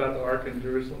we read about the ark in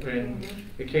Jerusalem, and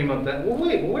it came up that. Well,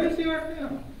 wait, where's the ark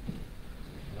now?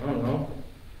 I don't know.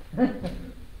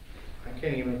 I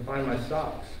can't even find my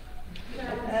socks.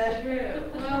 That's true.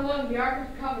 Well, look, the Ark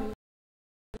is coming.